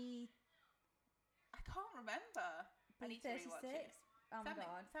 I can't remember. I need to rewatch B36. it. Oh my Something,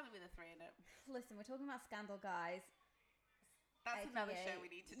 god. something with a 3 in it. Listen, we're talking about Scandal, guys. That's another AKA show we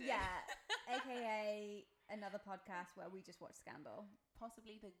need to do. Yeah, aka another podcast where we just watch Scandal.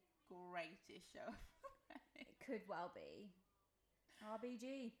 Possibly the greatest show. It could well be.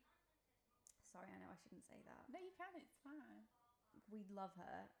 RBG. Sorry, I know I shouldn't say that. No, you can. It's fine. We love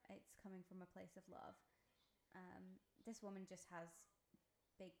her. It's coming from a place of love. This woman just has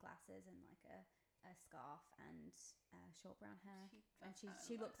big glasses and like a scarf and short brown hair, and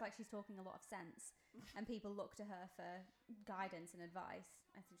she looks like she's talking a lot of sense, and people look to her for guidance and advice.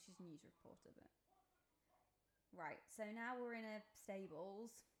 I think she's a news reporter, but right. So now we're in a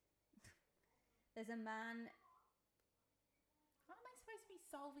stables. There's a man. How am I supposed to be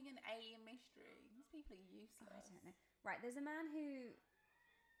solving an alien mystery? These people are useless. I don't know. Right, there's a man who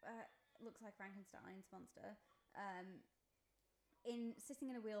looks like Frankenstein's monster. Sitting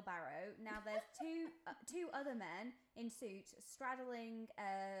in a wheelbarrow. Now there's two other men in suits straddling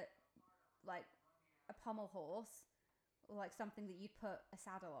like a pommel horse, or like something that you'd put a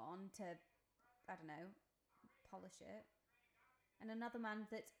saddle on to, I don't know, polish it. And another man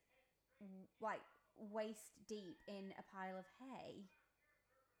that's like waist deep in a pile of hay.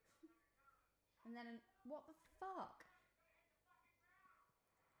 And then what the fuck?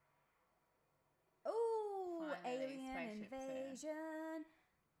 Oh, Finally, alien spaceships here. invasion.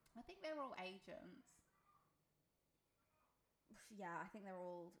 I think they're all agents. Yeah, I think they're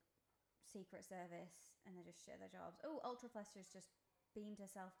all Secret Service and they just share their jobs. Oh, Ultra Flester's just beamed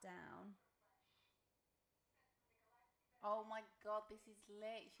herself down. Oh my god, this is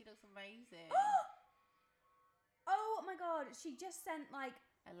lit. She looks amazing. Oh my god, she just sent like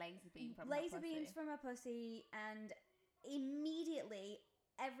A laser beam from laser her beams pussy. from her pussy, and immediately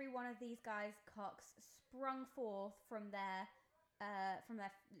every one of these guys' cocks sprung forth from their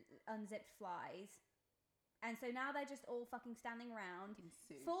unzipped flies, and so now they're just all fucking standing around, in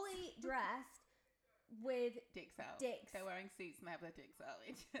suits. fully dressed with Dicks out. dicks. They're wearing suits and they have their dicks out.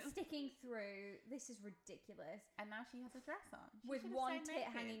 It's just- sticking through. This is ridiculous. and now she has a dress on. She With should've one stayed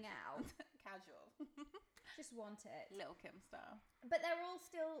tit naked. hanging out. Casual. Just want it. Little Kim style. But they're all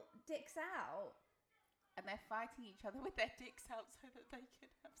still dicks out. And they're fighting each other with their dicks out so that they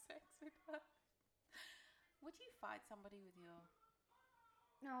can have sex with her. Would you fight somebody with your...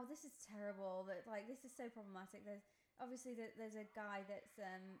 No, this is terrible. That like this is so problematic. There's obviously there's a guy that's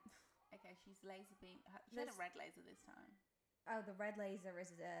Okay, she's laser beam. She had a red laser this time. oh, the red laser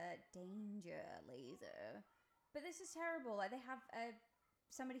is a danger laser. But this is terrible. Like they have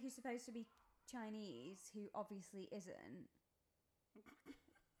somebody who's supposed to be Chinese who obviously isn't.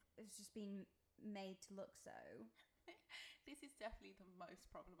 It's just been made to look so. This is definitely the most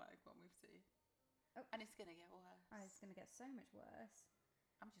problematic one we've seen. Oh. And it's going to get worse. Oh, it's gonna get so much worse.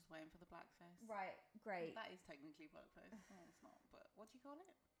 I'm just waiting for the blackface. Right, great. That is technically blackface. No, it's not. But what do you call it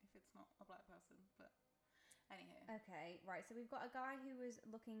if it's not a black person? But Anywho. Okay, right. So we've got a guy who was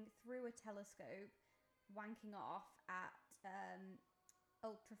looking through a telescope, wanking off at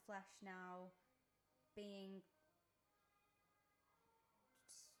Ultra Flesh now being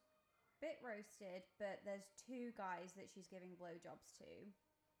bit roasted, but there's two guys that she's giving blowjobs to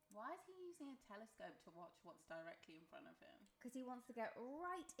Why is he using a telescope to watch what's directly in front of him? because he wants to get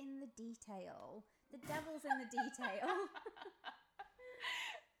right in the detail. The devil's in the detail.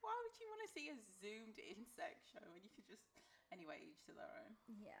 Why would you want to see a zoomed in sex show when you could just... Anyway, each to their own.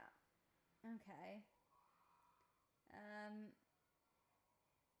 Yeah. Okay.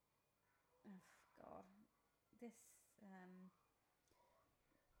 Oh God. This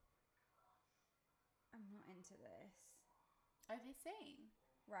I'm not into this. Oh, this scene?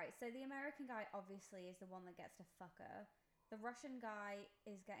 Right, so the American guy obviously is the one that gets to fuck her. The Russian guy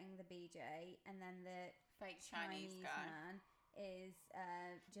is getting the BJ, and then the Fake Chinese guy. man is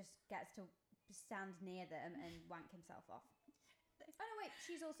just gets to stand near them and wank himself off. Oh no, wait,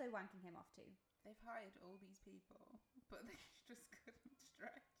 she's also wanking him off too. They've hired all these people, but they just couldn't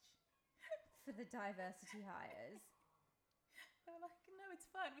stretch. For the diversity hires. They're like, no, it's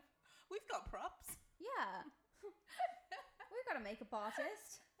fine. We've got props. Yeah. We've got a makeup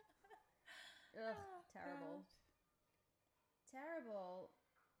artist. Ugh, Oh, terrible. God. Terrible.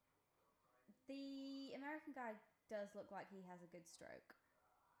 The American guy does look like he has a good stroke.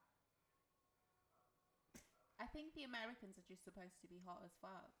 I think the Americans are just supposed to be hot as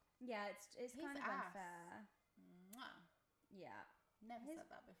fuck. Yeah, it's His kind of ass. unfair. Mwah. Yeah. Never His- said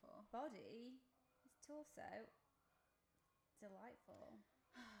that before. Body, his torso, delightful.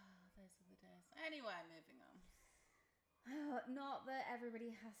 Those are the days. Anyway, moving on. Not that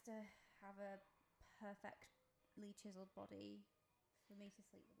everybody has to have a perfectly chiseled body for me to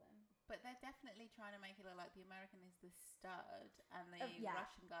sleep with them. But they're definitely trying to make it look like the American is the stud and the Yeah.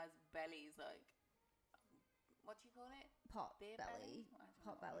 Russian guy's belly is like, what do you call it? Pot Beer belly. I don't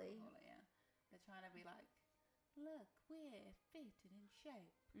Pot know what belly. you call it, yeah. They're trying to be like, look, we're fit and in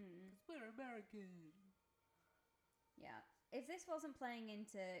shape Mm. because we're American. Yeah. If this wasn't playing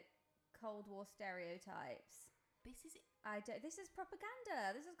into Cold War stereotypes, This is this is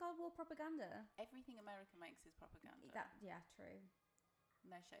propaganda. This is Cold War propaganda. everything America makes is propaganda. Yeah, true.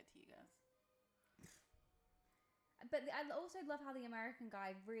 No shade to you guys. But I also love how the American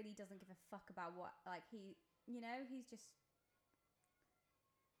guy really doesn't give a fuck about what, like, he's just...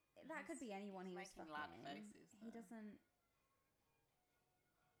 That could be anyone he was making fucking. lad faces, He though. doesn't...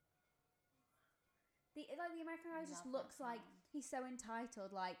 The American guy just Love looks that like sound. he's so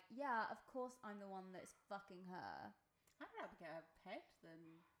entitled, like, yeah, of course I'm the one that's fucking her. I'd rather get a head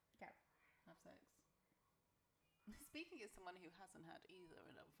than Go. have sex. Speaking as someone who hasn't had either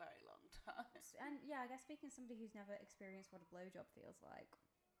in a very long time. And yeah, I guess speaking as somebody who's never experienced what a blowjob feels like.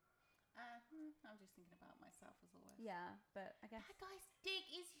 I'm just thinking about myself as always. Yeah, but I guess... That guy's dick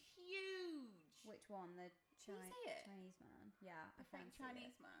is huge. Which one? The Can you see it? Chinese man? Yeah, The I can fake see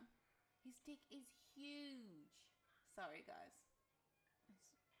Chinese it. man. His dick is huge. Sorry, guys.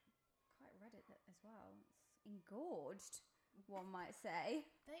 It's quite red as well. It's engorged, one might say.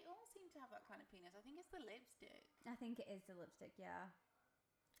 They all seem to have that kind of penis. I think it's the lipstick. I think it is the lipstick, yeah.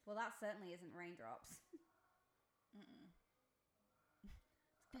 Well, that certainly isn't raindrops. Mm-mm.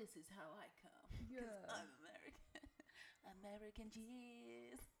 This is how I come. Because Yeah. I'm American. American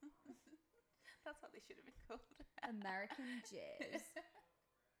jizz. That's what they should have been called. American jizz.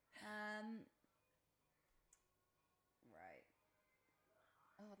 Right.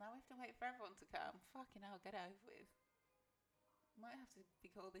 Oh, now we have to wait for everyone to come. Fucking hell, get over with. Might have to be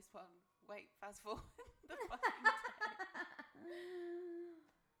called this one. Wait, fast forward the fucking day.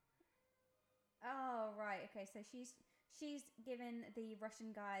 Oh, right. Okay, so she's given the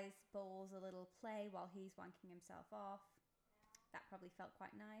Russian guy's balls a little play while he's wanking himself off. That probably felt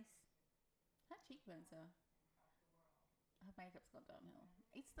quite nice. Her cheekbones are... Her makeup's gone downhill.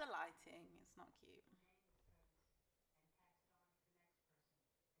 It's the lighting. It's not cute.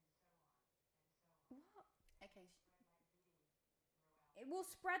 What? Okay. It will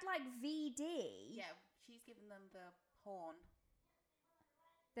spread like VD. Yeah, she's given them the horn.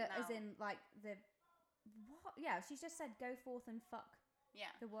 As No. in, like, the... What? Yeah, she's just said go forth and fuck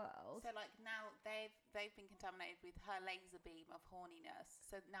Yeah. the world. So like now they've been contaminated with her laser beam of horniness.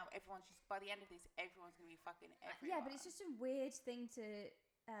 So now everyone's just by the end of this, everyone's gonna be fucking everyone. Yeah, but it's just a weird thing to...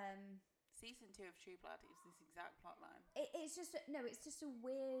 Season 2 of True Blood is this exact plot line. It's just... No, it's just a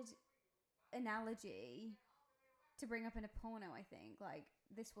weird analogy to bring up in a porno, I think. Like,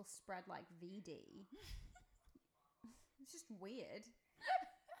 this will spread like VD. It's just weird.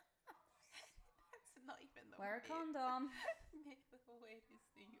 That's not even the Wear a weird- condom. the weirdest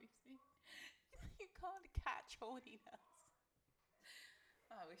thing we've seen. You can't catch chorniness.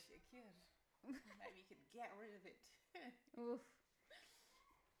 I wish you could. Maybe you could get rid of it too. Oof.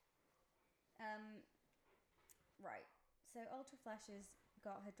 Right. So Ultra Flesh has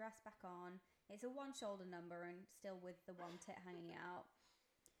got her dress back on. It's a one shoulder number and still with the one tit hanging out.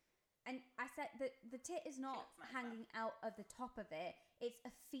 And I said that the tit is not looks nice, hanging out of the top of it. It's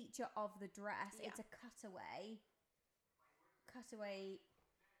a feature of the dress. Yeah. It's a cutaway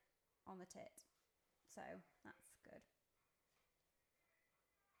on the tit. So that's good.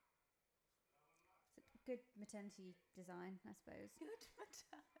 It's a good maternity design, I suppose. Good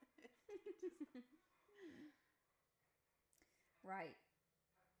maternity. Right.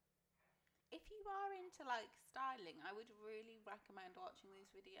 If you are into like styling, I would really recommend watching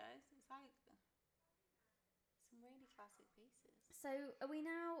these videos. It's like some really classic pieces. So are we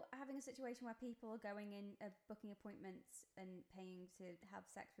now having a situation where people are going in, booking appointments and paying to have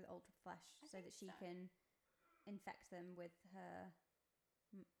sex with Ultra Flesh so that she can infect them with her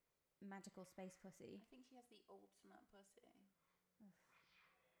magical space pussy? I think she has the ultimate pussy.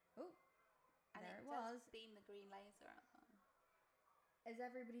 Oh, And there it does was. beam the green laser at them. Is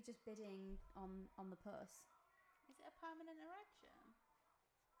everybody just bidding on the puss? Is it a permanent erection?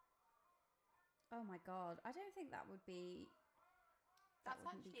 Oh my god, I don't think that would be. That That's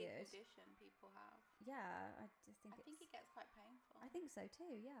wouldn't be actually a good. condition people have. Yeah, I just think I think it gets quite painful. I think so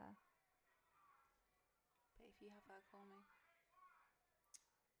too. Yeah. But if you have her, call me.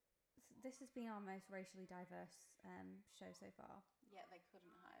 This has been our most racially diverse show so far. Yeah, they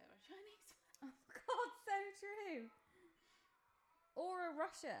couldn't hire a Chinese. Oh God, so true. Or a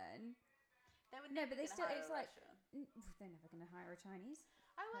Russian. They were No, never but they gonna still. hire It's a like Russian. they're never going to hire a Chinese.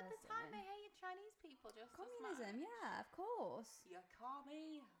 Oh, at the time person. they hated Chinese people just Communism, as much. yeah, of course. You call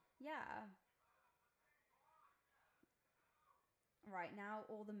me. Yeah. Right, now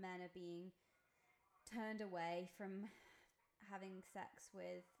all the men are being turned away from having sex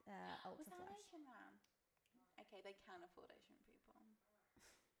with Ultra Was that an Flesh. Asian man? Okay, they can afford Asian people.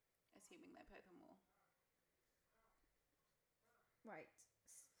 Assuming they pay them more. Right.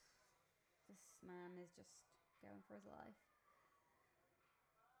 This man is just going for his life.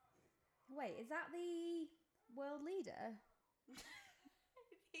 Wait, is that the world leader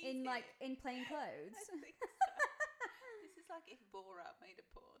in like in plain clothes? I think so. This is like if Borat made a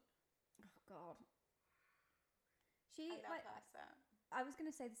porn. Oh God. She I love like her set. I was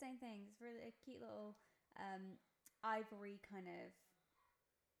gonna say the same thing. It's really a cute little ivory kind of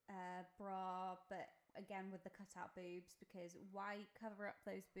bra, but again with the cutout boobs, because why cover up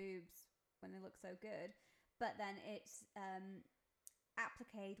those boobs when they look so good? But then it's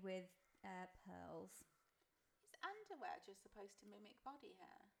appliqued with pearls. Is underwear just supposed to mimic body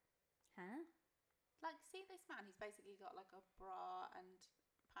hair? Huh? Like, see this man? He's basically got like a bra and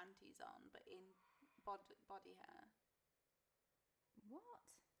panties on, but in body hair. What?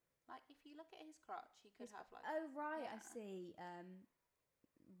 Like, if you look at his crotch, he could have like. Oh right, I yeah. see.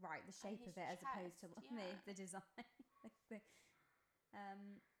 Right, the shape his of it as opposed to chest, yeah. the design. Like the,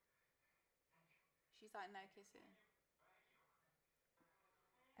 She's like, no kissing.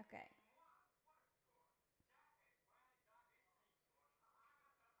 okay.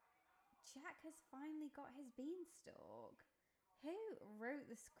 Jack has finally got his beanstalk. Who wrote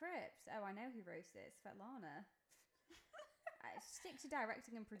the script? Oh, I know who wrote it. It's Svetlana. Stick to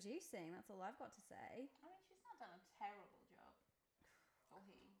directing and producing. That's all I've got to say. I mean, she's not done a terrible job. Or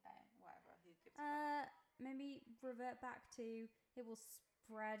he, they, whatever. Who gives a fuck? Maybe revert back to it will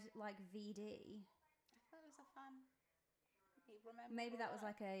spread like VD. I thought it was a fun. Remember? Maybe that was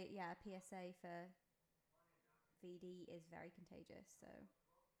like a PSA for VD is very contagious. So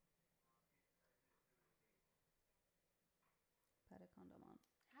put a condom on.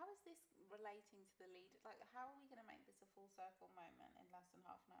 How is this relating to the lead? Like, how are we going to make this a full circle moment in less than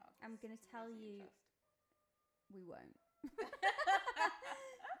half an hour? I'm going to tell you, we won't.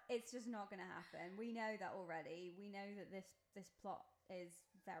 It's just not going to happen. We know that already. We know that this plot is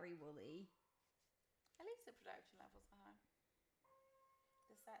very woolly. At least the production levels are high.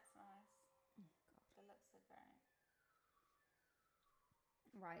 The set's nice. Oh, God. The looks are great.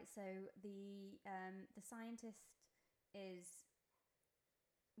 Right. So the scientist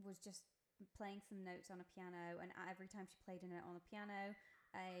was just playing some notes on a piano, and every time she played a note on the piano,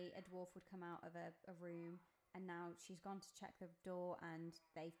 a dwarf would come out of a room. And now she's gone to check the door, and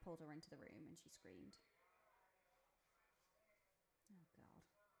they've pulled her into the room, and she screamed. Oh, God.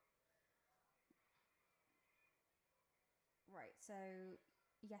 Right, so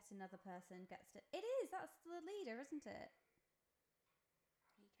yet another person gets to... It is! That's the leader, isn't it?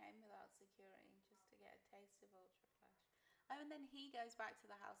 He came without security just to get a taste of Ultra Flesh. Oh, and then he goes back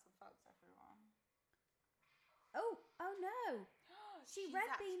to the house and fucks everyone. Oh no! She She's red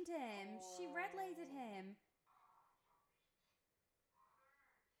actually- beamed him. She red lasered Oh. him.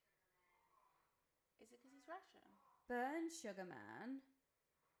 Is it because he's Russian? Burn, Sugar Man.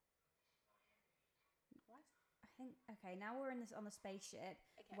 What? I think. Okay, now we're on the spaceship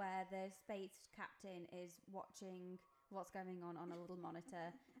Okay. where the space captain is watching what's going on a little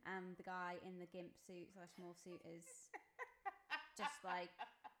monitor, and the guy in the gimp suit / morph suit is just like.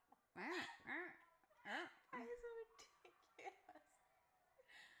 That is so ridiculous.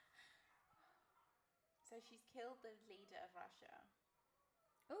 So she's killed the leader of Russia.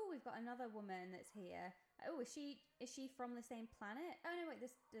 Oh, we've got another woman that's here. Oh, is she from the same planet? Oh no, wait,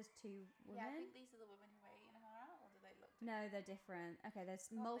 there's two women. Yeah, I think these are the women who are eating her out, or do they look different? No, they're different. Okay, there's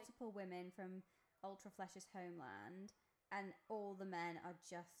Oh, multiple women from Ultra Flesh's homeland, and all the men are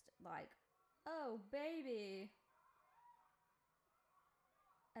just like, oh, baby.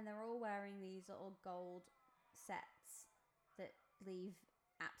 And they're all wearing these little gold sets that leave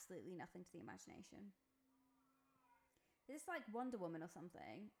absolutely nothing to the imagination. Is this like Wonder Woman or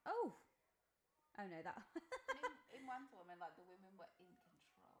something? Oh no, that. in Wonder Woman, like the women were in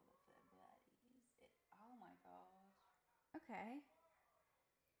control of their bodies. Oh my god. Okay.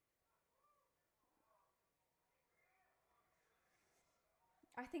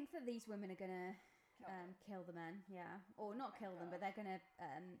 I think that these women are gonna kill the men, yeah, or not Thank kill them, but God. they're gonna.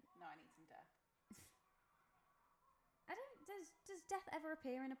 No, I need some death. I don't. Does death ever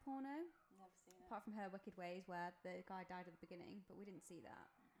appear in a porno? Never seen it. Apart from Her Wicked Ways, where the guy died at the beginning, but we didn't see that.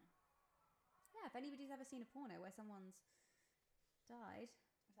 Yeah, if anybody's ever seen a porno where someone's died,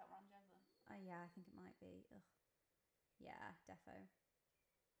 Is that Ron Jezza? yeah, I think it might be. Ugh. Yeah, defo.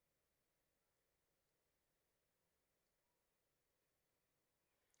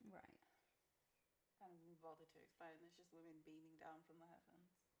 Right. Can't even bother to explain. There's just women beaming down from the heavens.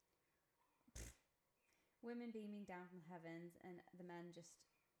 Women beaming down from the heavens, and the men just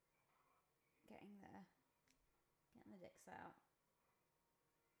getting the dicks out.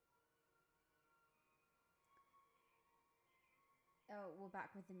 Oh, we're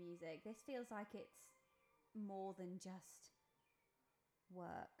back with the music. This feels like it's more than just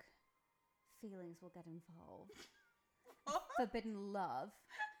work. Feelings will get involved. Forbidden love.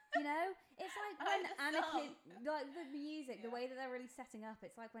 You know? It's like when the Anakin, song. like the music, the Yeah. way that they're really setting up.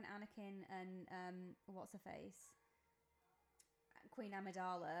 It's like when Anakin and what's her face, Queen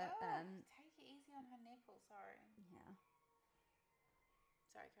Amidala. Take it easy on her nipple. Sorry. Yeah,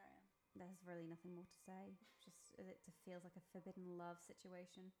 Sorry, carry on. there's really nothing more to say. Just it feels like a forbidden love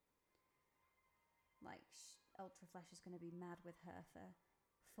situation. Like Ultra Flesh is going to be mad with her for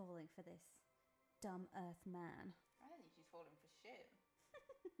falling for this dumb Earth man. I don't think she's falling for shit.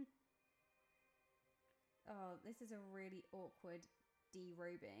 Oh, this is a really awkward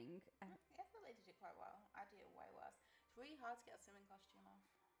derobing. I thought they did it quite well. I did it way worse. It's really hard to get a swimming costume off.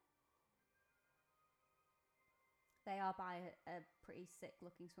 They are by a pretty sick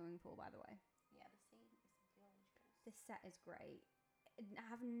looking swimming pool, by the way. Yeah, the scene is gorgeous. This set is great. I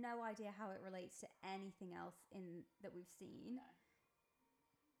have no idea how it relates to anything else that we've seen, No.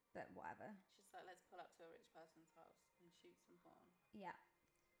 but whatever. It's just like, let's pull up to a rich person's house and shoot some porn. Yeah.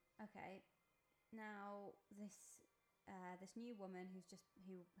 Okay. Now this new woman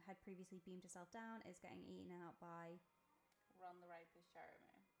who had previously beamed herself down is getting eaten out by Ron the rapist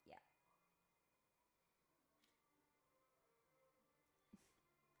Jeremy. Yeah.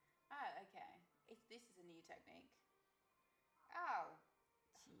 Oh, okay. This is a new technique. Oh,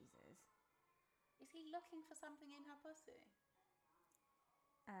 Jesus. is he looking for something in her pussy?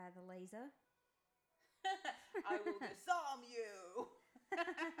 The laser. I will disarm you.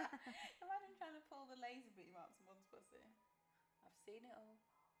 Imagine trying to pull the laser beam out someone's pussy. I've seen it all.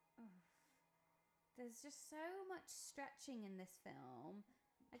 There's just so much stretching in this film.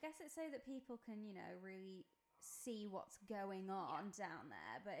 I guess it's so that people can, really see what's going on down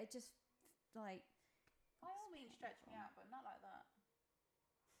there, but it just like By all means, stretch me out, but not like that.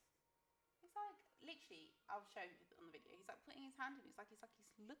 It's like literally. I'll show you on the video. He's like putting his hand in. It's like he's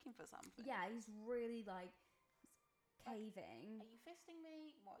looking for something. yeah, he's really like caving. Are you fisting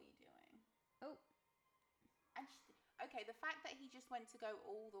me? What are you doing? Oh. And okay, the fact that he just went to go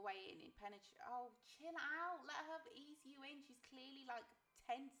all the way in penetrate. Oh, chill out. Let her ease you in. She's clearly like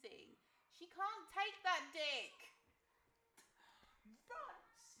tensing. She can't take that dick. Run!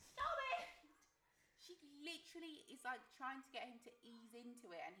 Stop it! She literally is like trying to get him to ease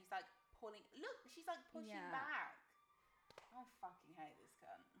into it, and he's like pulling. Look, she's like pushing back. I fucking hate this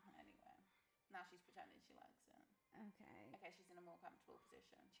cunt. Anyway, now she's pretending she likes it. Okay. Okay, she's in a more comfortable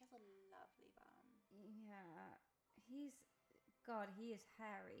position. She has a lovely bum. Yeah. God, he is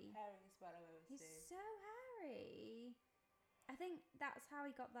hairy. Hairiest well I've ever He's seen. so hairy. scary. I think that's how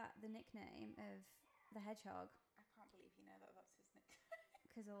he got the nickname of the hedgehog. I can't believe you know that that's his nickname.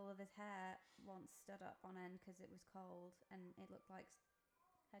 Because all of his hair once stood up on end because it was cold and it looked like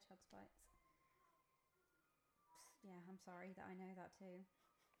hedgehog spikes. Yeah, I'm sorry that I know that too.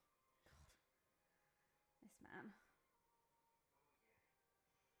 God, this man.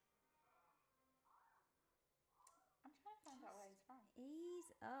 I'm trying to find out where he's from.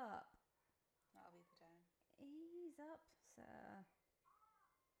 Ease up. That'll be the day. Ease up, sir.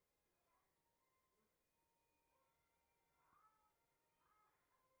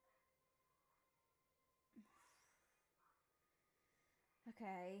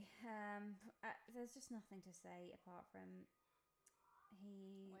 Okay, there's just nothing to say apart from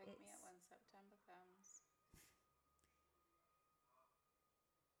Wake me up when September comes.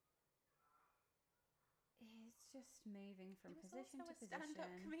 It's just moving from He was position also to a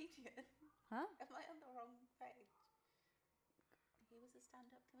stand-up position. comedian. Huh? Am I on the wrong page? He was a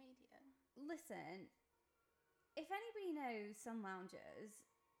stand-up comedian. Listen, if anybody knows sun loungers,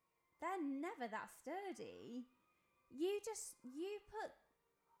 they're never that sturdy. You put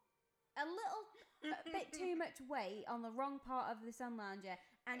a little bit too much weight on the wrong part of the sun lounger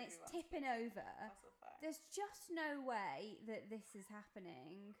and it's Everyone's tipping over. That's a fact. There's just no way that this is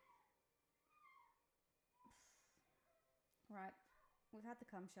happening. Right, we've had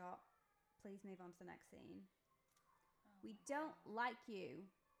the cum shot. Please move on to the next scene. Oh We my don't God. like you.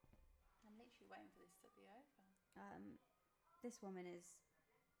 I'm literally waiting for this to be over. This woman is...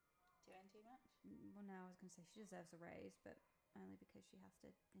 Doing too much? Well, no, I was going to say she deserves a raise, but only because she has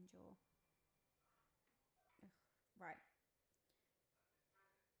to endure. Ugh. Right.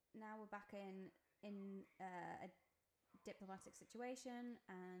 Now we're back in a diplomatic situation,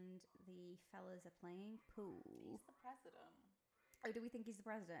 and the fellas are playing pool. He's the president. Oh, do we think he's the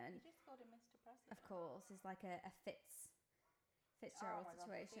president? You just called him Mr. President. Of course, it's like a Fitzgerald Oh my God,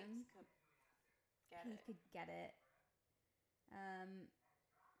 situation. Fitz could get He it. could get it. I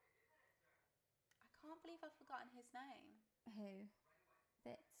can't believe I've forgotten his name. Who?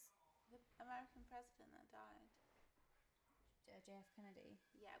 Fitz. The American president that died. JF Kennedy.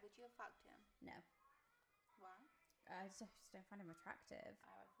 Yeah, would you have fucked him? No. Why? I just don't find him attractive.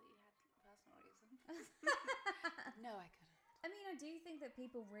 Oh, I thought you had personal reasons. No, I couldn't. I mean, I do think that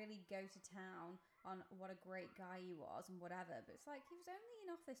people really go to town on what a great guy he was and whatever, but it's like he was only in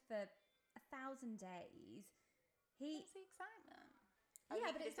office for 1,000 days. What's the excitement?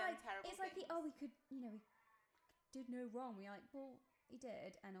 Yeah, but he it's could have like done terrible he things. could, he did no wrong. We're like, well, he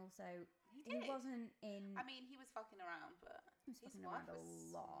did, and also He he did. wasn't in. I mean, he was fucking around, but He was his fucking wife around a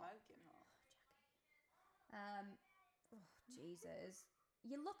was lot. smoking hot. Jesus.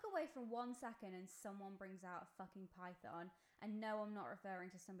 You look away for 1 second and someone brings out a fucking python, and no, I'm not referring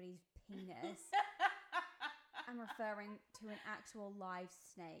to somebody's penis. I'm referring to an actual live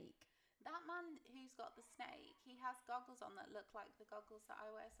snake. That man who's got the snake, he has goggles on that look like the goggles that I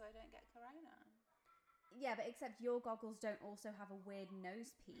wear so I don't get corona. Yeah, but except your goggles don't also have a weird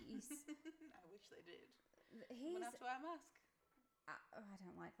nose piece. I wish they did. I'm He's... gonna have to wear a mask. I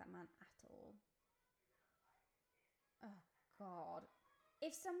don't like that man at all. Oh, God.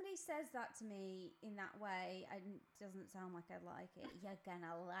 If somebody says that to me in that way, it doesn't sound like I like it. You're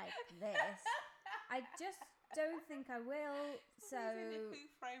gonna like this. I just don't think I will. So Who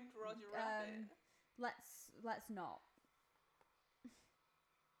framed Roger Rabbit? let's not.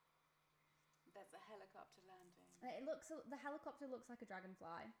 There's a helicopter landing. The helicopter looks like a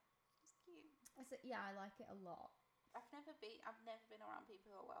dragonfly. It's cute. Yeah, I like it a lot. I've never been around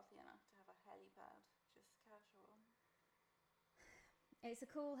people who are wealthy enough to have a helipad. Just casual. It's a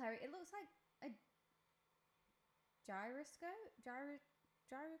cool It looks like a gyrocopter.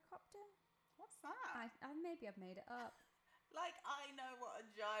 What's that? Maybe I've made it up. Like I know what a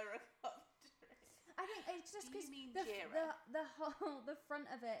gyrocopter is. I think it's just Do you because mean the gyro? the front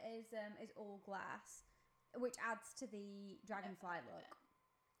of it is all glass, which adds to the dragonfly Never heard of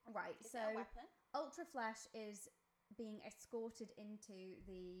look. Right. Is So it a weapon? Ultra Flesh is being escorted into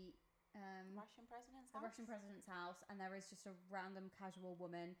the Russian president's house? Russian president's house, and there is just a random casual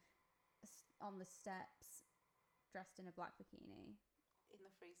woman on the steps, dressed in a black bikini In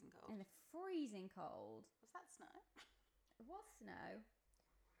the freezing cold. in the freezing cold. Was that snow? It was snow.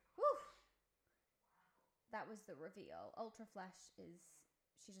 Woo! That was the reveal. Ultra Flesh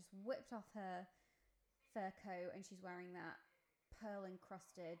she just whipped off her fur coat and she's wearing that pearl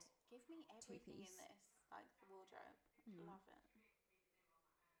encrusted. Give me everything in two-piece. this. Like the wardrobe. Love it.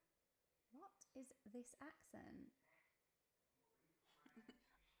 What is this accent?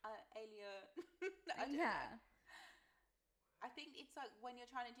 Alien. I don't know. Yeah. I think it's like when you're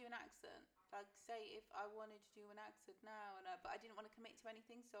trying to do an accent. Like, say if I wanted to do an accent now, but I didn't want to commit to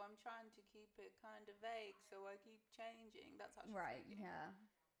anything, so I'm trying to keep it kind of vague, so I keep changing. That's how she's Right, thinking. yeah.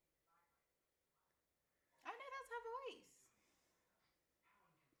 I know that's her voice.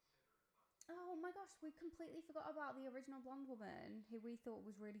 Oh my gosh, we completely forgot about the original blonde woman who we thought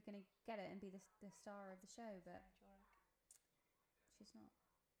was really going to get it and be the star of the show, but she's not.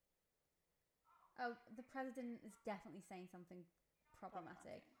 Oh, the president is definitely saying something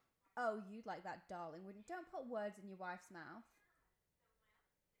problematic. Oh, you'd like that, darling, wouldn't you? Don't put words in your wife's mouth.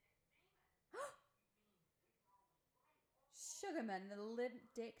 Sugarman, the limp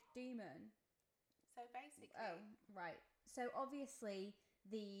dick demon. So basically... Oh, right. So obviously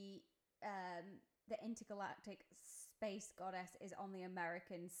the intergalactic space goddess is on the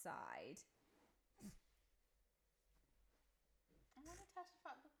American side. I wanted her to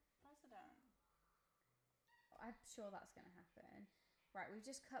fuck the president. I'm sure that's going to happen. Right, we've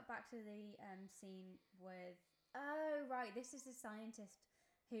just cut back to the scene with... Oh, right, this is the scientist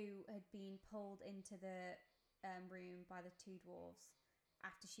who had been pulled into the room by the two dwarves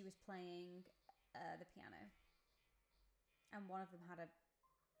after she was playing the piano. And one of them had a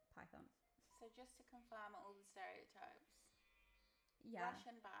python. So just to confirm all the stereotypes. Yeah.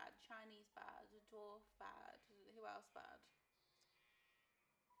 Russian bad, Chinese bad, dwarf bad, who else bad?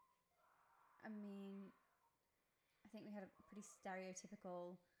 I mean, I think we had a pretty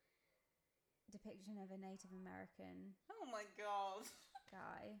stereotypical depiction of a Native American Oh my god.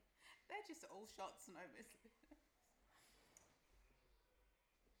 guy. They're just all shots and obviously.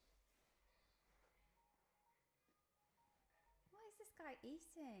 What is this guy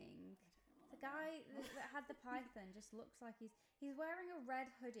eating? The guy that had the python just looks like he's wearing a red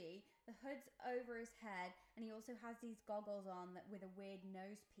hoodie. The hood's over his head, and he also has these goggles on that with a weird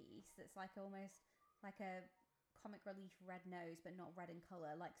nose piece that's like almost like a comic relief red nose, but not red in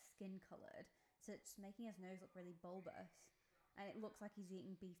color, like skin colored. So it's making his nose look really bulbous, and it looks like he's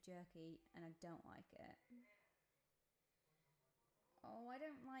eating beef jerky, and I don't like it. Oh, I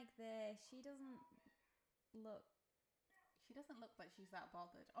don't like this. She doesn't look. She doesn't look like she's that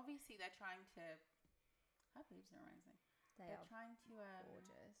bothered. Obviously, they're trying to... Her boobs are amazing. They're trying to...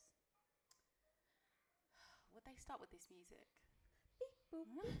 gorgeous. Would they start with this music? Beep,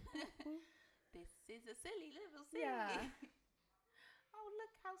 boop, boop, boop, boop. This is a silly little scene. Yeah. Oh,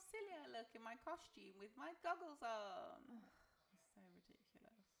 look how silly I look in my costume with my goggles on. It's so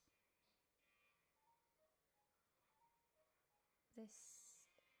ridiculous.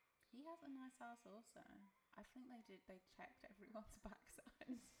 He has a nice ass also. I think they checked everyone's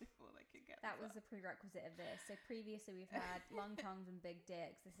backsides before they could get That this was up. a prerequisite of this. So previously we've had long tongues and big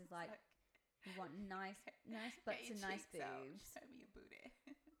dicks. This is like we want nice butts Get and your nice cheeks out. boobs. Show me your booty.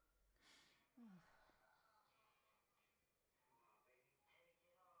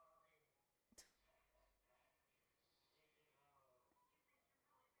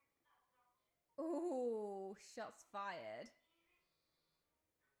 Ooh, shots fired.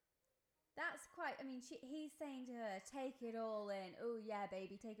 That's quite. I mean, he's saying to her, "Take it all in." Oh yeah,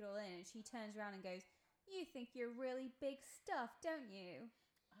 baby, take it all in. And she turns around and goes, "You think you're really big stuff, don't you?"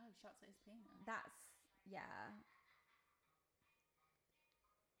 Oh, shots at his penis. That's yeah.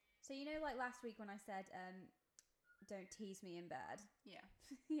 So you know, like last week when I said, "Don't tease me in bed." Yeah.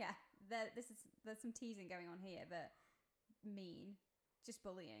 Yeah, there's some teasing going on here, but mean, just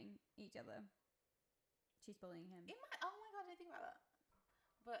bullying each other. She's bullying him. Oh my god, I didn't think about that.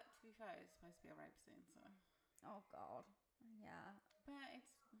 But to be fair, it's supposed to be a rape scene, so. Oh god, yeah. But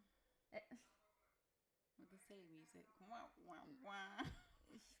with the silly music. Wah, wah, wah.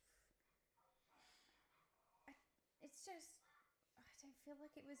 It's just I don't feel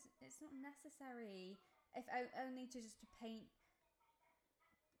like it's not necessary. If only to paint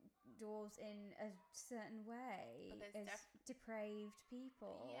dwarves in a certain way But as depraved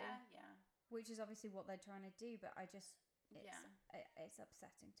people. Yeah. Which is obviously what they're trying to do, but Yeah. it's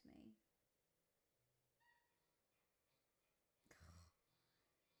upsetting to me.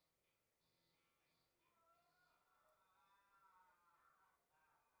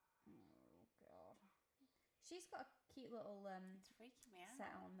 Oh god. She's got a cute little It's freaking me out.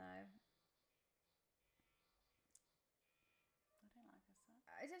 set on though. I don't like her set.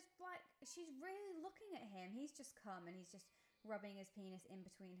 I just like she's really looking at him. He's just come and he's just rubbing his penis in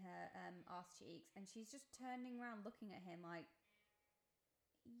between her arse cheeks, and she's just turning around looking at him like,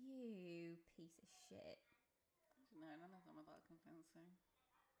 "You piece of shit." No, none of them are that convincing.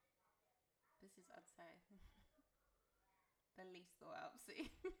 This is, I'd say, the least thought out scene.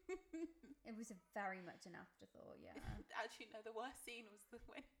 It was very much an afterthought, yeah. Actually, no, the worst scene was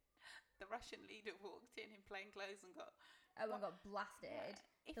when the Russian leader walked in plain clothes and got Owen got blasted.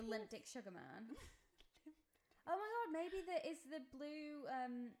 If The he limp dick sugar man. Oh my god, maybe is the blue,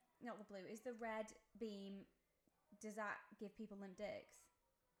 not the blue, is the red beam, does that give people limp dicks?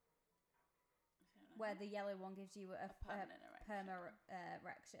 Where the yellow one gives you a permanent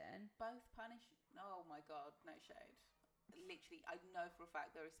erection. Both punish. Oh my god, no shade. Literally, I know for a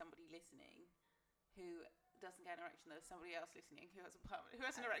fact there is somebody listening who doesn't get an erection. There's somebody else listening who has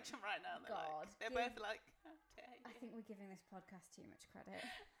an erection right now. They're both like, how dare you? I think we're giving this podcast too much credit.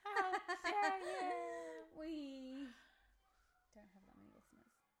 How dare you? We don't have that many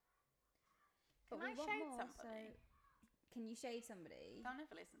listeners. Can I shade somebody? Can you shade somebody? They'll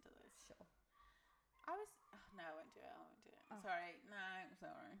never listen to this. Sure. No, I won't do it. Oh. Sorry.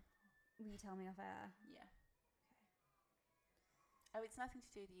 Sorry. Will you tell me off air? Yeah. Okay. Oh, it's nothing to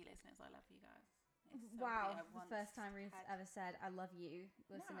do with you listeners. I love you guys. Wow, the first time Ruth's ever said I love you,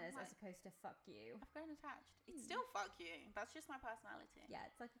 listeners, like, as opposed to fuck you. I've grown attached. It's still fuck you. That's just my personality. Yeah,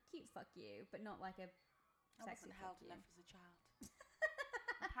 it's like a cute fuck you, but not like a I sexy wasn't fuck held you. enough as a child.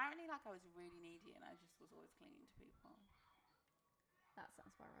 Apparently, like, I was really needy and I just was always clinging to people. That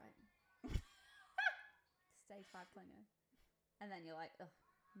sounds about right. Stage 5 clinger. And then you're like, ugh,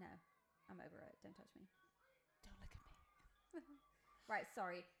 no, I'm over it. Don't touch me. Don't look at me. Right,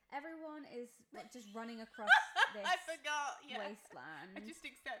 sorry. Everyone is just running across this I forgot. Yeah. wasteland. I just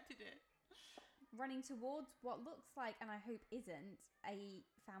accepted it. Running towards what looks like, and I hope isn't, a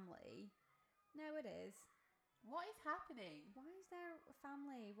family. No, it is. What is happening? Why is there a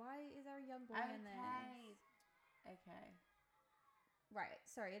family? Why is there a young boy in this? Okay. Right,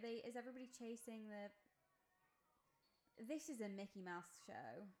 sorry. Is everybody chasing the... This is a Mickey Mouse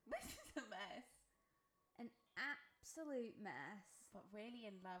show. This is a mess. An absolute mess. But really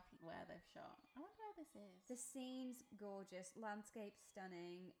in love where they've shot. I wonder how this is. The scene's gorgeous. Landscape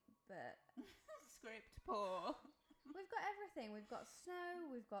stunning. But... Script poor. We've got everything. We've got snow.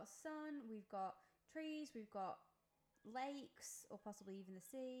 We've got sun. We've got trees. We've got lakes. Or possibly even the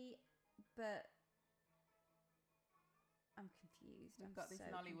sea. But... I'm confused. We've got this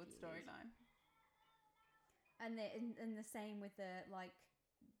Nollywood storyline. And the same with the, like,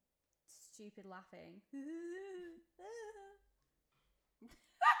 stupid laughing.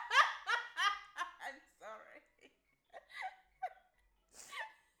 I'm sorry.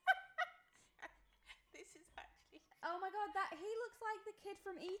 This is actually... Oh my god, he looks like the kid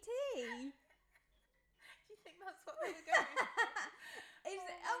from E.T. Do you think that's what they were going for?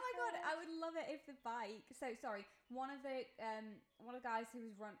 Oh my god, I would love it if the bike... So, sorry, one of the guys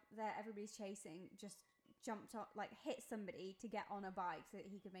who was everybody's chasing just jumped on, like, hit somebody to get on a bike so that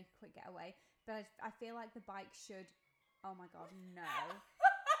he could make a quick getaway. But I feel like the bike should... Oh my god, no.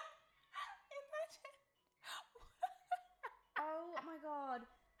 Imagine. Oh my god.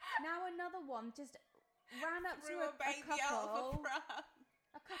 Now another one just ran up to a baby out of a couple. pram.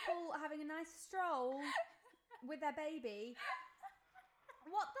 A couple having a nice stroll with their baby.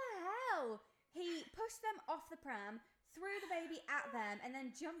 What the hell? He pushed them off the pram, threw the baby at them, and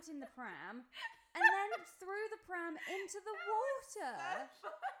then jumped in the pram, and then threw the pram into the water.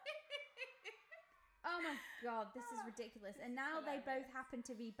 Oh my god, this is ridiculous. And now they both happen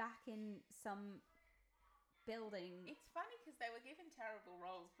to be back in some building. It's funny because they were given terrible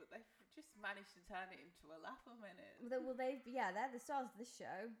roles, but they've just managed to turn it into a laugh a minute. Well, they're the stars of this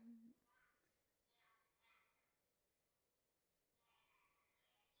show.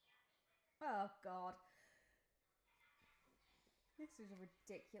 Oh god. This is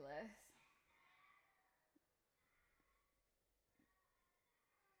ridiculous.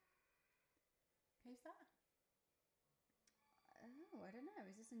 Who's that? Oh, I don't know.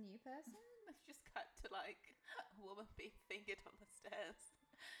 Is this a new person? They've just cut to like a woman being fingered on the stairs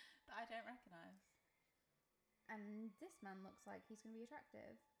that I don't recognise. And this man looks like he's going to be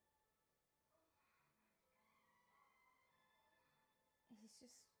attractive. He's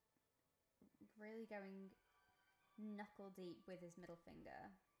just really going knuckle deep with his middle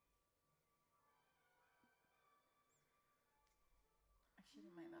finger. I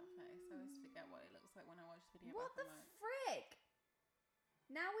shouldn't make that face. I always forget what it looks like when I watch the video. What the frick?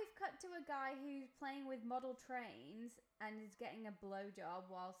 Now we've cut to a guy who's playing with model trains and is getting a blowjob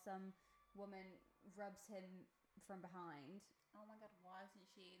while some woman rubs him from behind. Oh my god, why isn't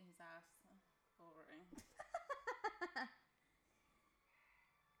she eating his ass? Boring.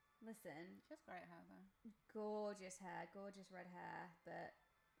 Listen. She has great hair though. Gorgeous hair, gorgeous red hair, but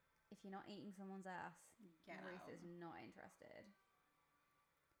if you're not eating someone's ass, Ruth is not interested.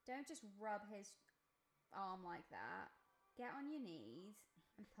 Don't just rub his arm like that. Get on your knees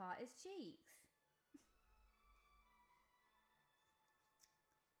and part his cheeks.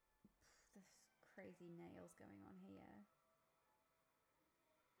 There's crazy nails going on here.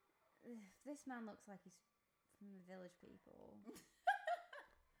 This man looks like he's from the Village People.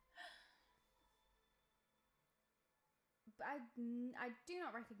 But I do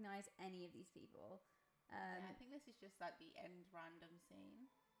not recognise any of these people. Yeah, I think this is just like the end random scene.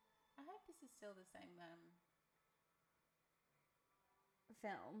 I hope this is still the same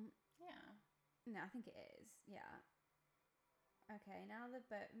Film. Yeah. No, I think it is. Yeah. Okay, now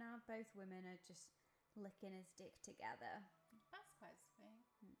both women are just licking his dick together. That's quite sweet.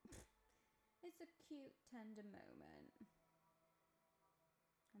 It's a cute, tender moment.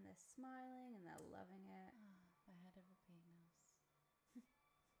 And they're smiling and they're loving it. The head of a penis.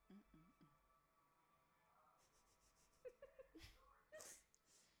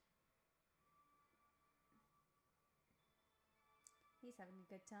 He's having a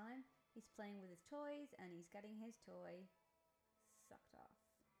good time. He's playing with his toys and he's getting his toy sucked off.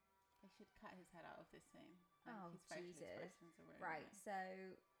 They should cut his head out of this scene. Oh, his facial Jesus. expressions are really Right, nice. so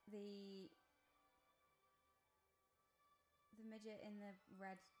the midget in the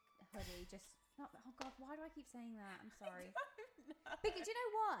red hoodie just... oh, God, why do I keep saying that? I'm sorry. No. Because do you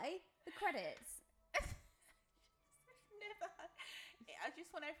know why? The credits. Never. I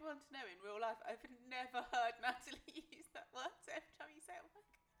just want everyone to know in real life, I've never heard Natalie use that word. So every time you say it, I'm like,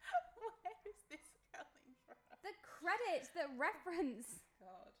 where is this coming from? The credits, the reference.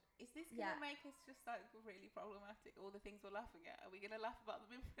 God. Is this going to Yeah. make us just like really problematic? All the things we're laughing at? Are we going to laugh about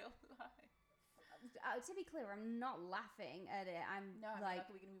them in real life? To be clear, I'm not laughing at it. I'm No, I mean, like... like,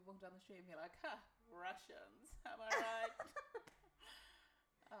 are we going to be walking down the street and be like, ha, Russians, am I right?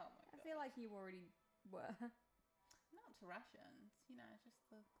 Oh my God. I feel like you already were. Not to Russians, you know, just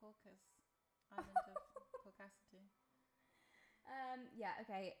the Caucasus, island of Caucasity. Yeah,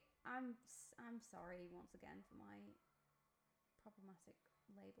 okay. I'm sorry once again for my problematic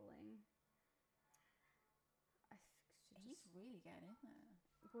labeling. He's really getting in there.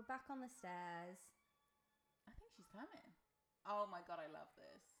 We're back on the stairs. I think she's coming. Oh my God, I love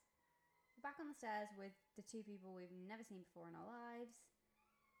this. We're back on the stairs with the two people we've never seen before in our lives.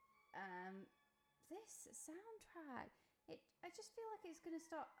 This soundtrack, I just feel like it's going to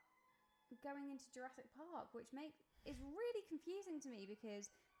start going into Jurassic Park, which is really confusing to me because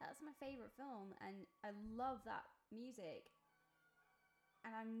that's my favourite film and I love that music.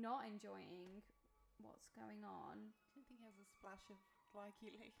 And I'm not enjoying what's going on. I don't think he has a splash of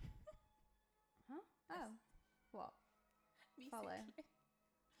Likey Lee. Huh? Oh. What? Follow. Musically.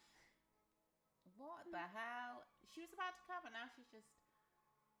 What the hell? She was about to come and now she's just...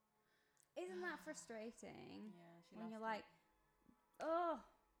 Isn't that frustrating? Yeah, she When lost you're it. like, oh,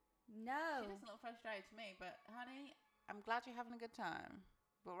 no. She doesn't look frustrated to me, but honey, I'm glad you're having a good time.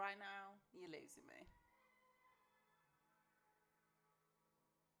 But right now, you're losing me.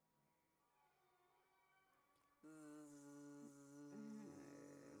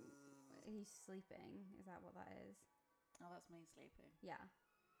 He's sleeping. Is that what that is? Oh, that's me sleeping. Yeah.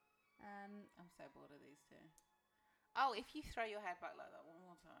 I'm so bored of these two. Oh, if you throw your head back like that one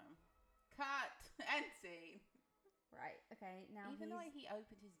more time. Cut! End scene. Right. Okay. Now Even the way he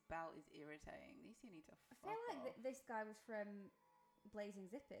opened his belt is irritating. These two need to I fuck feel like off. this guy was from Blazing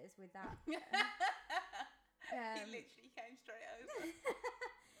Zippers with that. He literally came straight over.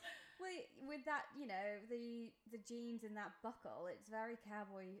 with that, you know, the jeans and that buckle. It's very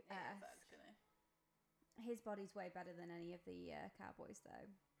cowboy-esque. It is, actually. His body's way better than any of the cowboys, though.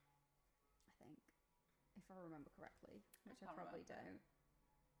 I think, if I remember correctly, which I can't probably remember. don't.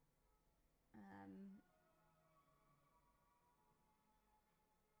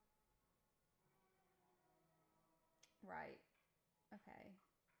 Right. Okay.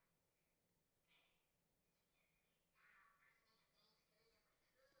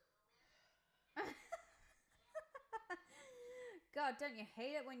 God, don't you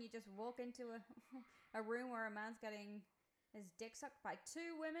hate it when you just walk into a room where a man's getting his dick sucked by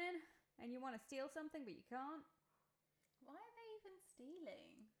two women and you want to steal something but you can't? Why are they even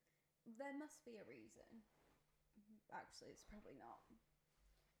stealing? There must be a reason. Actually, it's probably not.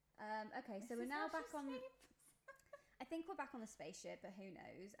 Okay, so we're now back on... I think we're back on the spaceship, but who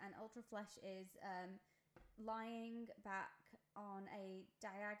knows? And Ultra Flesh is lying back on a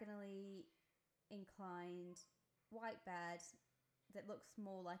diagonally inclined white bed that looks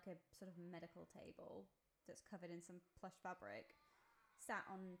more like a sort of medical table that's covered in some plush fabric, sat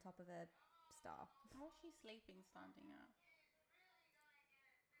on top of a star. How is she sleeping standing up?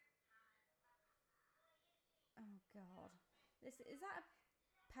 Oh God, is that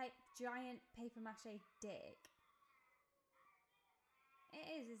a giant paper mache dick?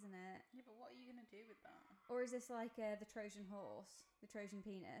 It is, isn't it? Yeah, but what are you going to do with that? Or is this like the Trojan horse, the Trojan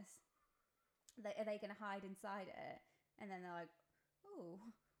penis? Are they going to hide inside it? And then they're like, ooh,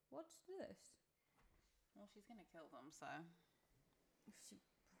 What's this? Well, she's gonna kill them, so She...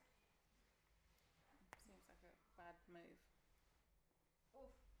 seems like a bad move.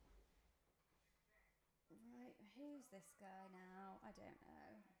 Right, who's this guy now? I don't know.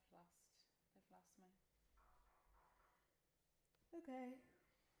 They've lost me. Okay.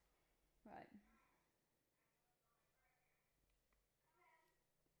 Right.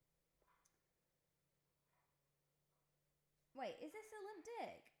 Wait, is this a limp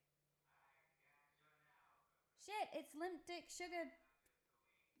dick? Shit, it's Limp Dick Sugar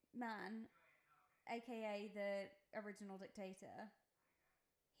Man, aka the original dictator.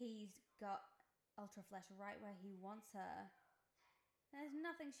 He's got Ultra Flesh right where he wants her. There's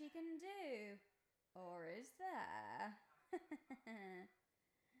nothing she can do. Or is there?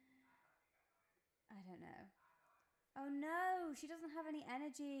 I don't know. Oh no, she doesn't have any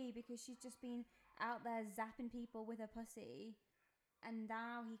energy because she's just been out there zapping people with her pussy. And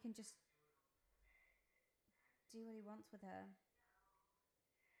now he can just do what he wants with her.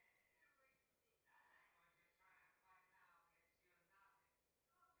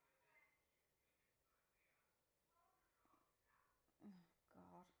 Oh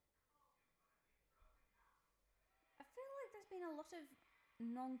God. I feel like there's been a lot of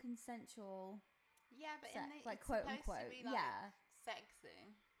non-consensual Yeah, but sex, it's like quote supposed unquote. to be like Yeah.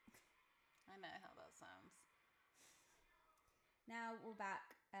 sexy. I know how that sounds. Now we're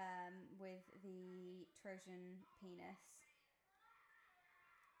back with the Trojan penis.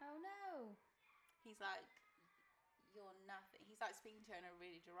 Oh no! He's like, you're nothing. He's like speaking to her in a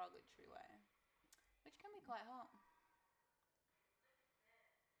really derogatory way, which can be quite hot.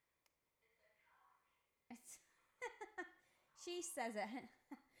 It's she says it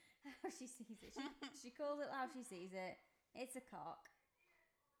how she sees it. She calls it how she sees it. It's a cock.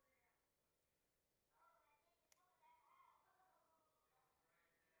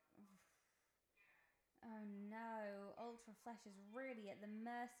 Oh no, Ultra Flesh is really at the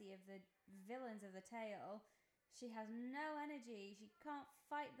mercy of the villains of the tale. She has no energy. She can't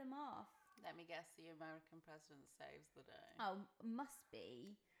fight them off. Let me guess, the American president saves the day. Oh, must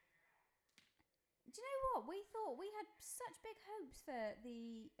be. Do you know what? We thought we had such big hopes for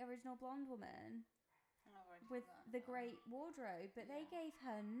the original blonde woman with the great wardrobe, but they gave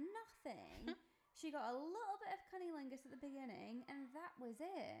her nothing. She got a little bit of cunnilingus at the beginning, and that was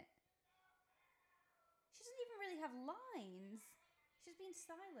it. She doesn't even really have lines. She's been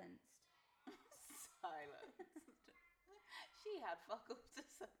silenced. Silenced. She had fuck all to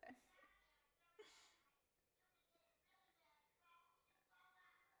say.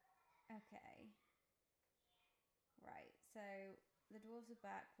 Okay. Right, so the dwarves are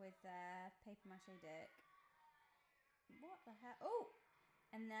back with their paper mache dick. What the hell? Oh!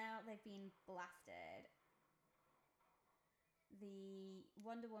 And now they've been blasted. The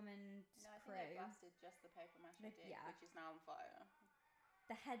Wonder Woman's No, I crew. think they blasted just the paper mache dick, yeah. which is now on fire.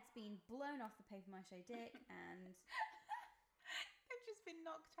 The head's been blown off the paper mache dick, and They've just been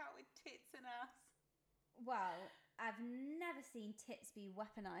knocked out with tits and ass. well, I've never seen tits be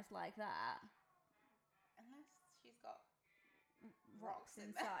weaponized like that. Unless she's got Rocks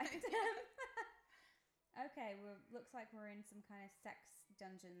in inside. there. Okay, well, looks like we're in some kind of sex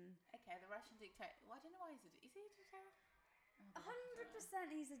dungeon. Okay, the Russian dictator. Well, I don't know wwhy is he a dictator? 100%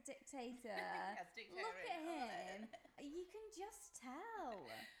 he's a dictator. Yes, dictator. Look at him. You can just tell.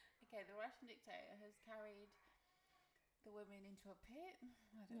 Okay, the Russian dictator has carried the women into a pit.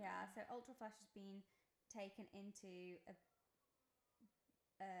 I don't Yeah, know. so Ultra Flesh has been taken into a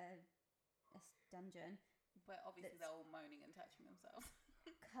dungeon But obviously that's- they're all moaning and touching themselves.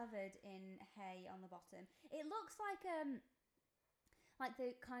 covered in hay on the bottom. It looks like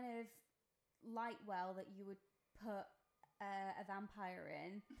the kind of light well that you would put a vampire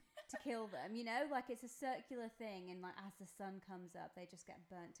in to kill them, you know, like it's a circular thing, and like as the sun comes up they just get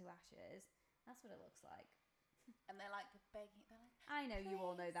burnt to ashes. That's what it looks like. And they're like begging. They're like, I know you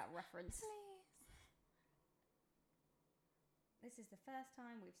all know "Please, that reference. please." This is the first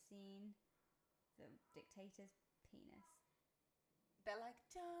time we've seen the dictator's penis. They're like,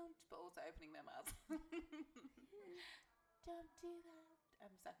 don't, but also opening their mouths. Don't do that.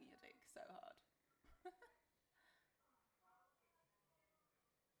 I'm sucking your dick so hard.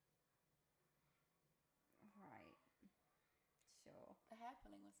 Right. Sure. The hair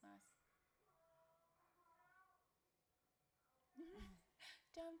pulling was nice.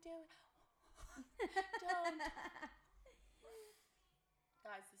 Don't do it. Don't.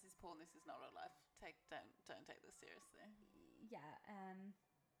 Guys, this is porn. This is not real life. Don't take this seriously. Yeah, I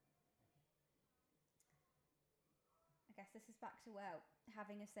guess this is back to where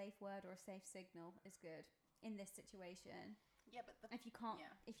having a safe word or a safe signal is good in this situation. Yeah, but If you can't,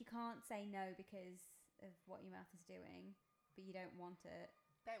 yeah. if you can't say no because of what your mouth is doing, but you don't want it.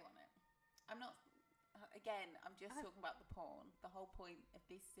 They want it. I'm not. Again, I'm just I've- talking about the porn. The whole point of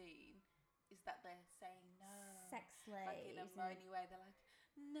this scene is that they're saying no. Sex slaves. Like in a and- moany way, they're like,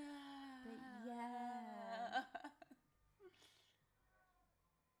 no. But yeah.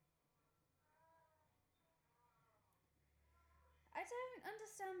 I don't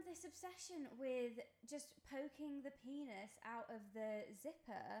understand this obsession with just poking the penis out of the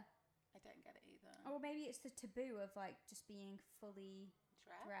zipper. I don't get it either. Or maybe it's the taboo of like just being fully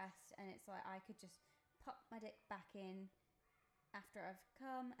Dress? dressed, and it's like I could just pop my dick back in after I've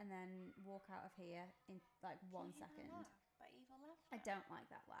come and then walk out of here in like 1 second. That evil laugh. I don't like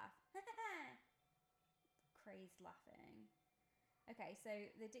that laugh. Crazed laughing. Okay, so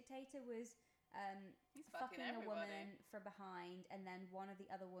the dictator was He's fucking a everybody. woman from behind, and then one of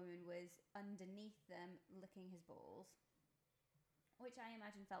the other women was underneath them licking his balls, which I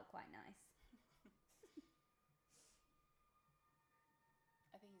imagine felt quite nice.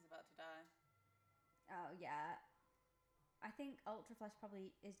 I think he's about to die. Oh yeah, I think Ultra Flesh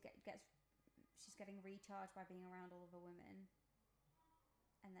probably gets she's getting recharged by being around all of the women,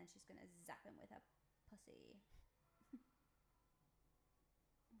 and then she's gonna zap him with her pussy.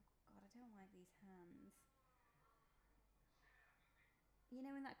 Oh God, I don't like these hands. You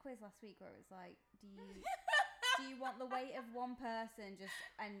know, in that quiz last week where it was like, do you want the weight of one person just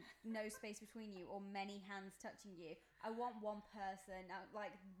and no space between you, or many hands touching you? I want one person.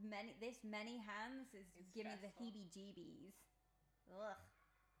 Like many hands is It's giving me the stressful. heebie-jeebies. Ugh.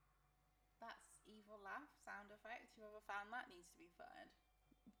 That's evil laugh sound effect. Whoever found that needs to be fired.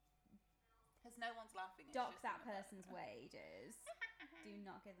 Because no one's laughing. It's Dock just that in the person's background. wages. Do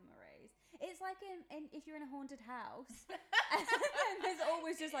not give them a raise. It's like in if you're in a haunted house, and there's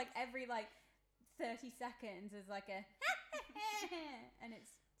always just like every like 30 seconds is like a and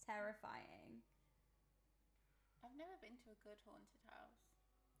it's terrifying. I've never been to a good haunted house.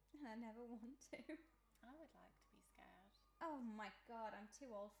 And I never want to. I would like to be scared. Oh my God, I'm too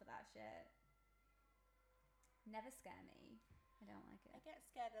old for that shit. Never scare me. I don't like I it. get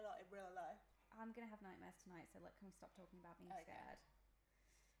scared a lot in real life. I'm gonna have nightmares tonight, so like, can we stop talking about being Okay. scared?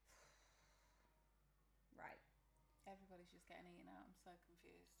 Right. Everybody's just getting eaten out. I'm so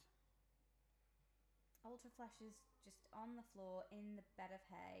confused. Ultra Flesh is just on the floor in the bed of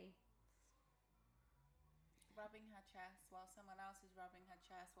hay. Rubbing her chest while someone else is rubbing her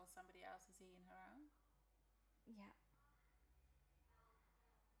chest while somebody else is eating her out. Yeah.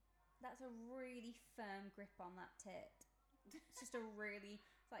 That's a really firm grip on that tit. It's just a really,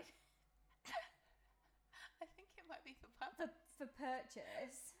 it's like, I think it might be for purpose. for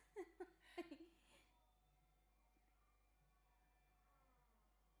purchase.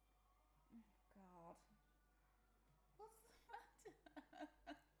 Oh, God. What's the matter?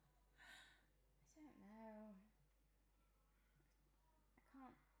 I don't know. I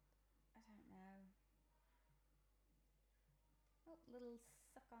can't. I don't know. Oh, little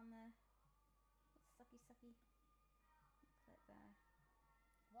suck on the. Sucky. Clip there.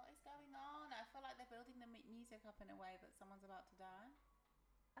 What is going on? I feel like they're building the music up in a way that someone's about to die.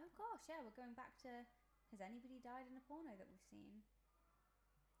 Oh gosh, yeah, we're going back to. Has anybody died in a porno that we've seen?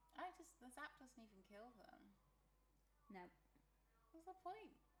 The zap doesn't even kill them. No. What's the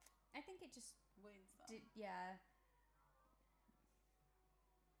point? I think it just Wounds them. did. Yeah.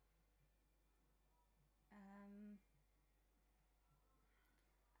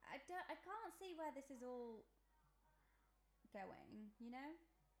 I can't see where this is all going, you know?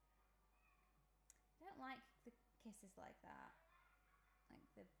 I don't like the kisses like that. Like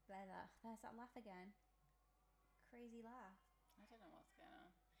the there's that laugh again. Crazy laugh. I don't know what's going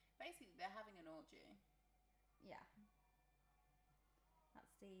on. Basically, they're having an orgy. Yeah.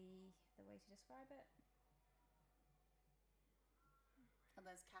 That's the way to describe it. And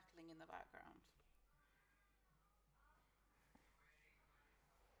there's cackling in the background.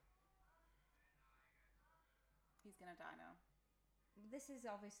 He's gonna die now. This is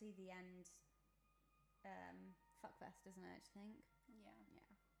obviously the end fuckfest, isn't it, do you think? Yeah. Yeah.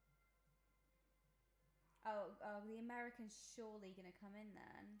 Oh, the American's surely gonna come in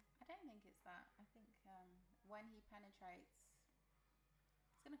then. I don't think it's that. I think when he penetrates,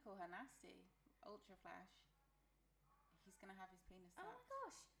 he's gonna call her nasty. Ultra Flash. He's gonna have his penis Oh sucked. my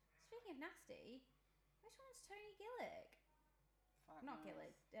gosh! Speaking of nasty, which one's Tony Gillick? Fuck Not knows.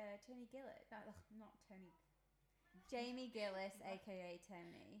 Gillick. Tony Gillick. Not Tony. Jamie Gillis, aka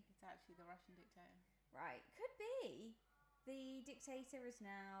Tony. It's actually the Russian dictator. Right, could be. The dictator is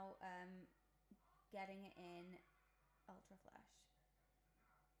now getting it in Ultra Flash.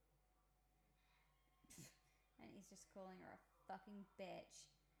 And he's just calling her a fucking bitch.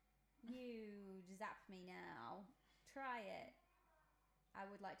 You zapped me now. Try it. I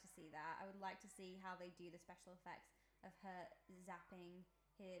would like to see that. I would like to see how they do the special effects of her zapping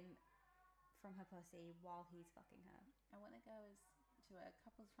him from her pussy while he's fucking her. I want to go to a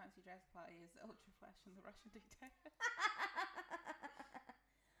couple's fancy dress party as Ultra Flash and the Russian dictator.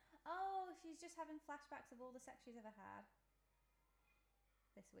 Oh, she's just having flashbacks of all the sex she's ever had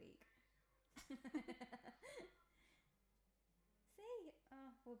this week. See?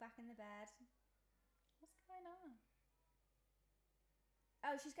 Oh, we're back in the bed. What's going on?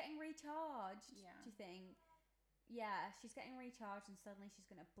 Oh, she's getting recharged. Yeah. Do you think? Yeah, she's getting recharged and suddenly she's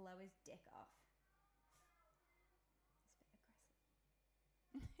going to blow his dick off. It's a bit aggressive.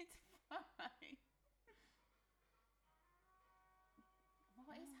 It's fine.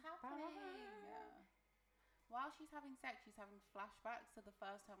 What is happening? While she's having sex, she's having flashbacks to the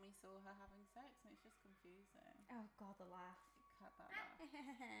first time we saw her having sex, and it's just confusing. Oh, God, the laugh. Cut that laugh.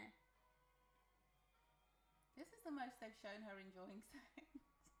 This is the most they've shown her enjoying sex.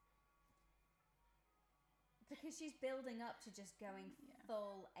 Because she's building up to just going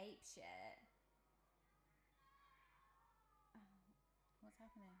full ape shit. Oh. What's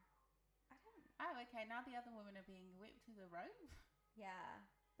happening? I don't... Oh, okay, now the other women are being whipped to the rope. Yeah,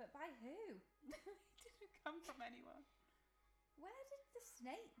 but by who? It didn't come from anyone. Where did the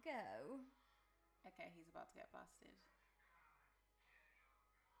snake go? Okay, he's about to get busted.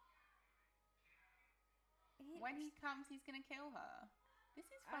 When he comes, he's going to kill her. This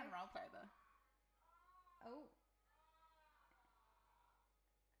is fun roleplay, though. Oh.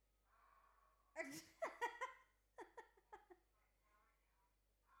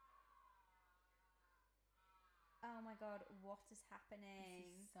 Oh my God, what is happening?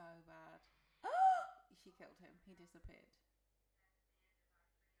 This is so bad. She killed him. He disappeared.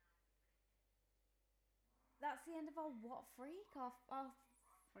 That's the end of our what freak? Our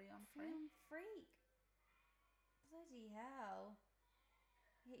Free on free. freak. Bloody hell.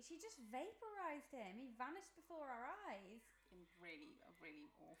 She just vaporized him. He vanished before our eyes. In a really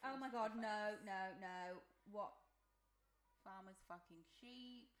awful. Oh my God, effects. no. What? Farmers fucking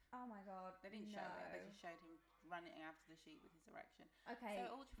sheep. Oh my God, They didn't show no. it. They just showed him running after the sheep with his erection. Okay.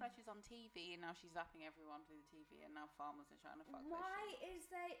 So Ultra Flash is on TV, and now she's zapping everyone through the TV, and now farmers are trying to fuck their Why sheep.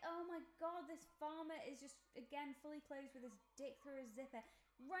 is they? Oh my God, this farmer is just again fully clothed with his dick through his zipper,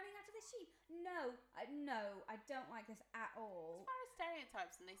 running after the sheep. No, I don't like this at all. As far as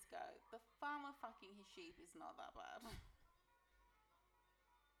stereotypes in this go, the farmer fucking his sheep is not that bad. But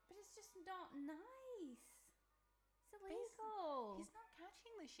it's just not nice. It's illegal. He's not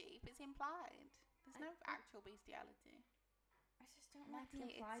catching the sheep. It's implied. There's no actual bestiality. I just don't like the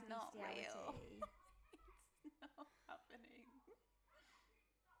Luckily, implied it's not bestiality. It's not happening.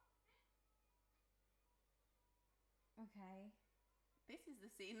 Okay. This is the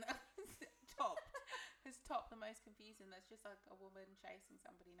scene that has topped the most confusing. That's just like a woman chasing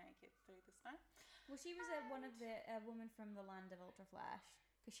somebody naked through the snow. Well, she was one of the woman from the land of Ultra Flash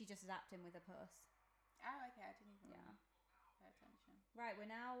because she just zapped him with a puss. Oh, okay. I didn't even Yeah. pay attention. Right, we're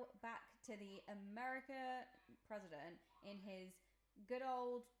now back to the America president in his good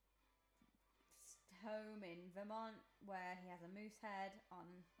old home in Vermont where he has a moose head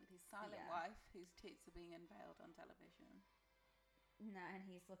on. With his silent Yeah. wife, whose tits are being unveiled on television. No, and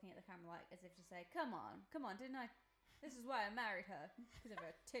he's looking at the camera like as if to say, come on, didn't I? This is why I married her, because of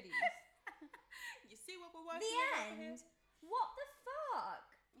her titties. You see what we're working The with over here? end? What the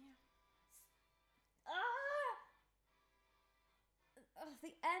fuck? Yeah. Oh,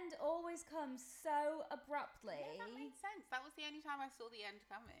 the end always comes so abruptly. Yeah, that made sense. That was the only time I saw the end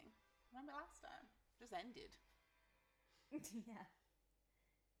coming. Remember last time? Just ended. Yeah.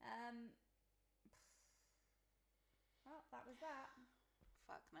 Well, that was that.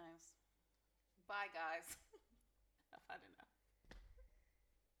 Fuck knows. Bye, guys. I've had enough.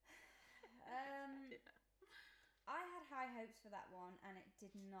 I had high hopes for that one, and it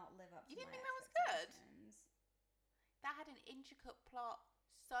did not live up to You didn't my think that was good? expectations. That had an intricate plot,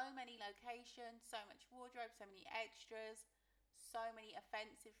 so many locations, so much wardrobe, so many extras, so many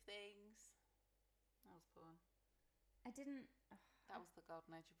offensive things. That was poor. I didn't. That was the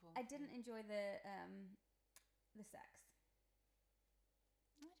golden age of porn. I didn't enjoy the sex.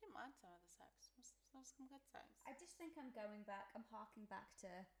 I didn't mind some of the sex. There was some good sex. I just think I'm harking back to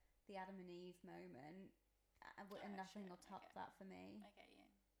the Adam and Eve moment, and nothing will top that for me. I get you.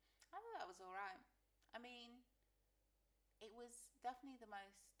 I thought that was alright. I mean, it was definitely the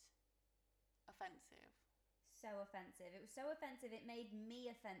most offensive. So offensive. It was so offensive. It made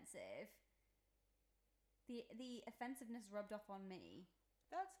me offensive. The offensiveness rubbed off on me.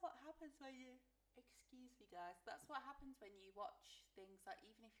 That's what happens when you Excuse me, guys. That's what happens when you watch things like,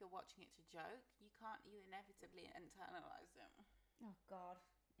 even if you're watching it to joke, you inevitably internalize it. Oh God,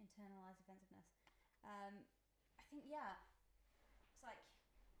 internalized offensiveness. I think it's like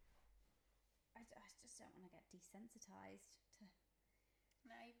I just don't want to get desensitized to.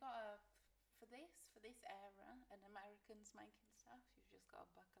 No, you've got to, for this era and Americans making stuff, you've just got to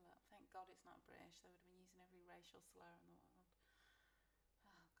buckle up. Thank God it's not British. They would have been using every racial slur in the world.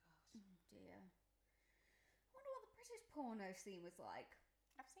 Oh God. Oh dear. I wonder what the British porno scene was like.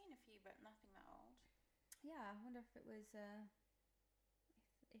 I've seen a few, but nothing that old. Yeah, I wonder if it was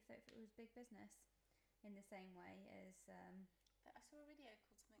if it was big business in the same way as I saw a video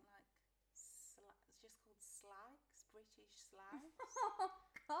called something like it's just called slags, British slags. Oh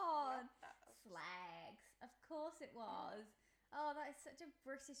God, Yeah, that was slags. Of course it was. Oh, that is such a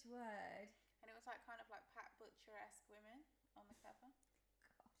British word. And it was like kind of like Pat Butcher-esque women on the cover.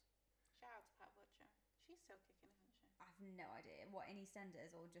 God, Shout out to Pat Butcher. She's still kicking, isn't she? I have no idea. What, in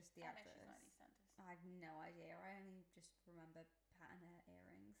EastEnders or just the I know actress? she's not in EastEnders. I have no idea. I only just remember Pat and her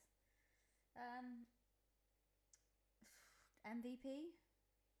earrings. MVP?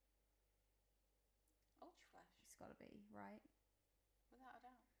 Ultraflesh, It's got to be, right? without a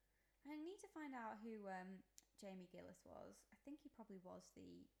doubt. I need to find out who Jamie Gillis was. I think he probably was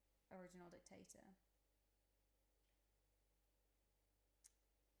the original dictator.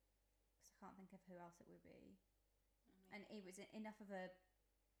 Because I can't think of who else it would be. And it was enough of a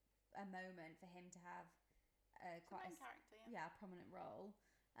moment for him to have quite a character, yeah. prominent role.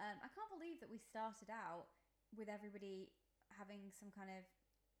 I can't believe that we started out with everybody having some kind of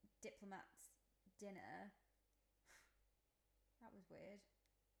diplomat's dinner. That was weird.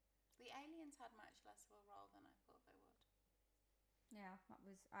 The aliens had much less of a role than I thought they would. Yeah, that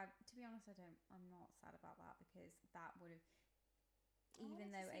was. To be honest, I'm not sad about that because that would have. Even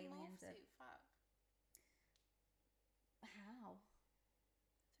though aliens are. Fuck. How?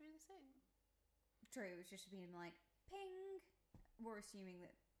 Through the suit. True, it was just being like ping. We're assuming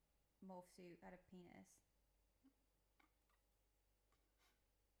that Morph Suit had a penis.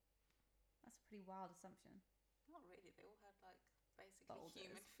 That's a pretty wild assumption. Not really. They all had like basically Boulders.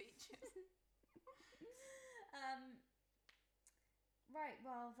 human features. Right.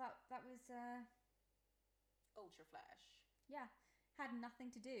 Well, that was Ultraflesh. had nothing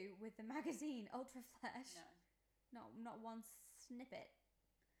to do with the magazine Ultra Flesh. No. Not one snippet.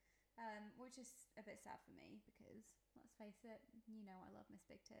 Which is a bit sad for me because let's face it, you know I love Miss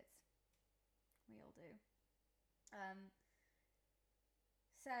Big Tits. We all do.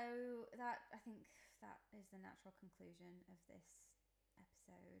 So I think that is the natural conclusion of this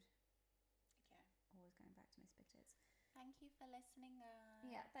episode. Yeah. Always going back to Miss Big Tits. Thank you for listening, guys.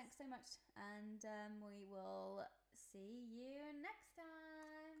 Yeah, thanks so much. And we will see you next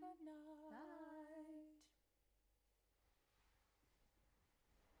time. Good night. Bye.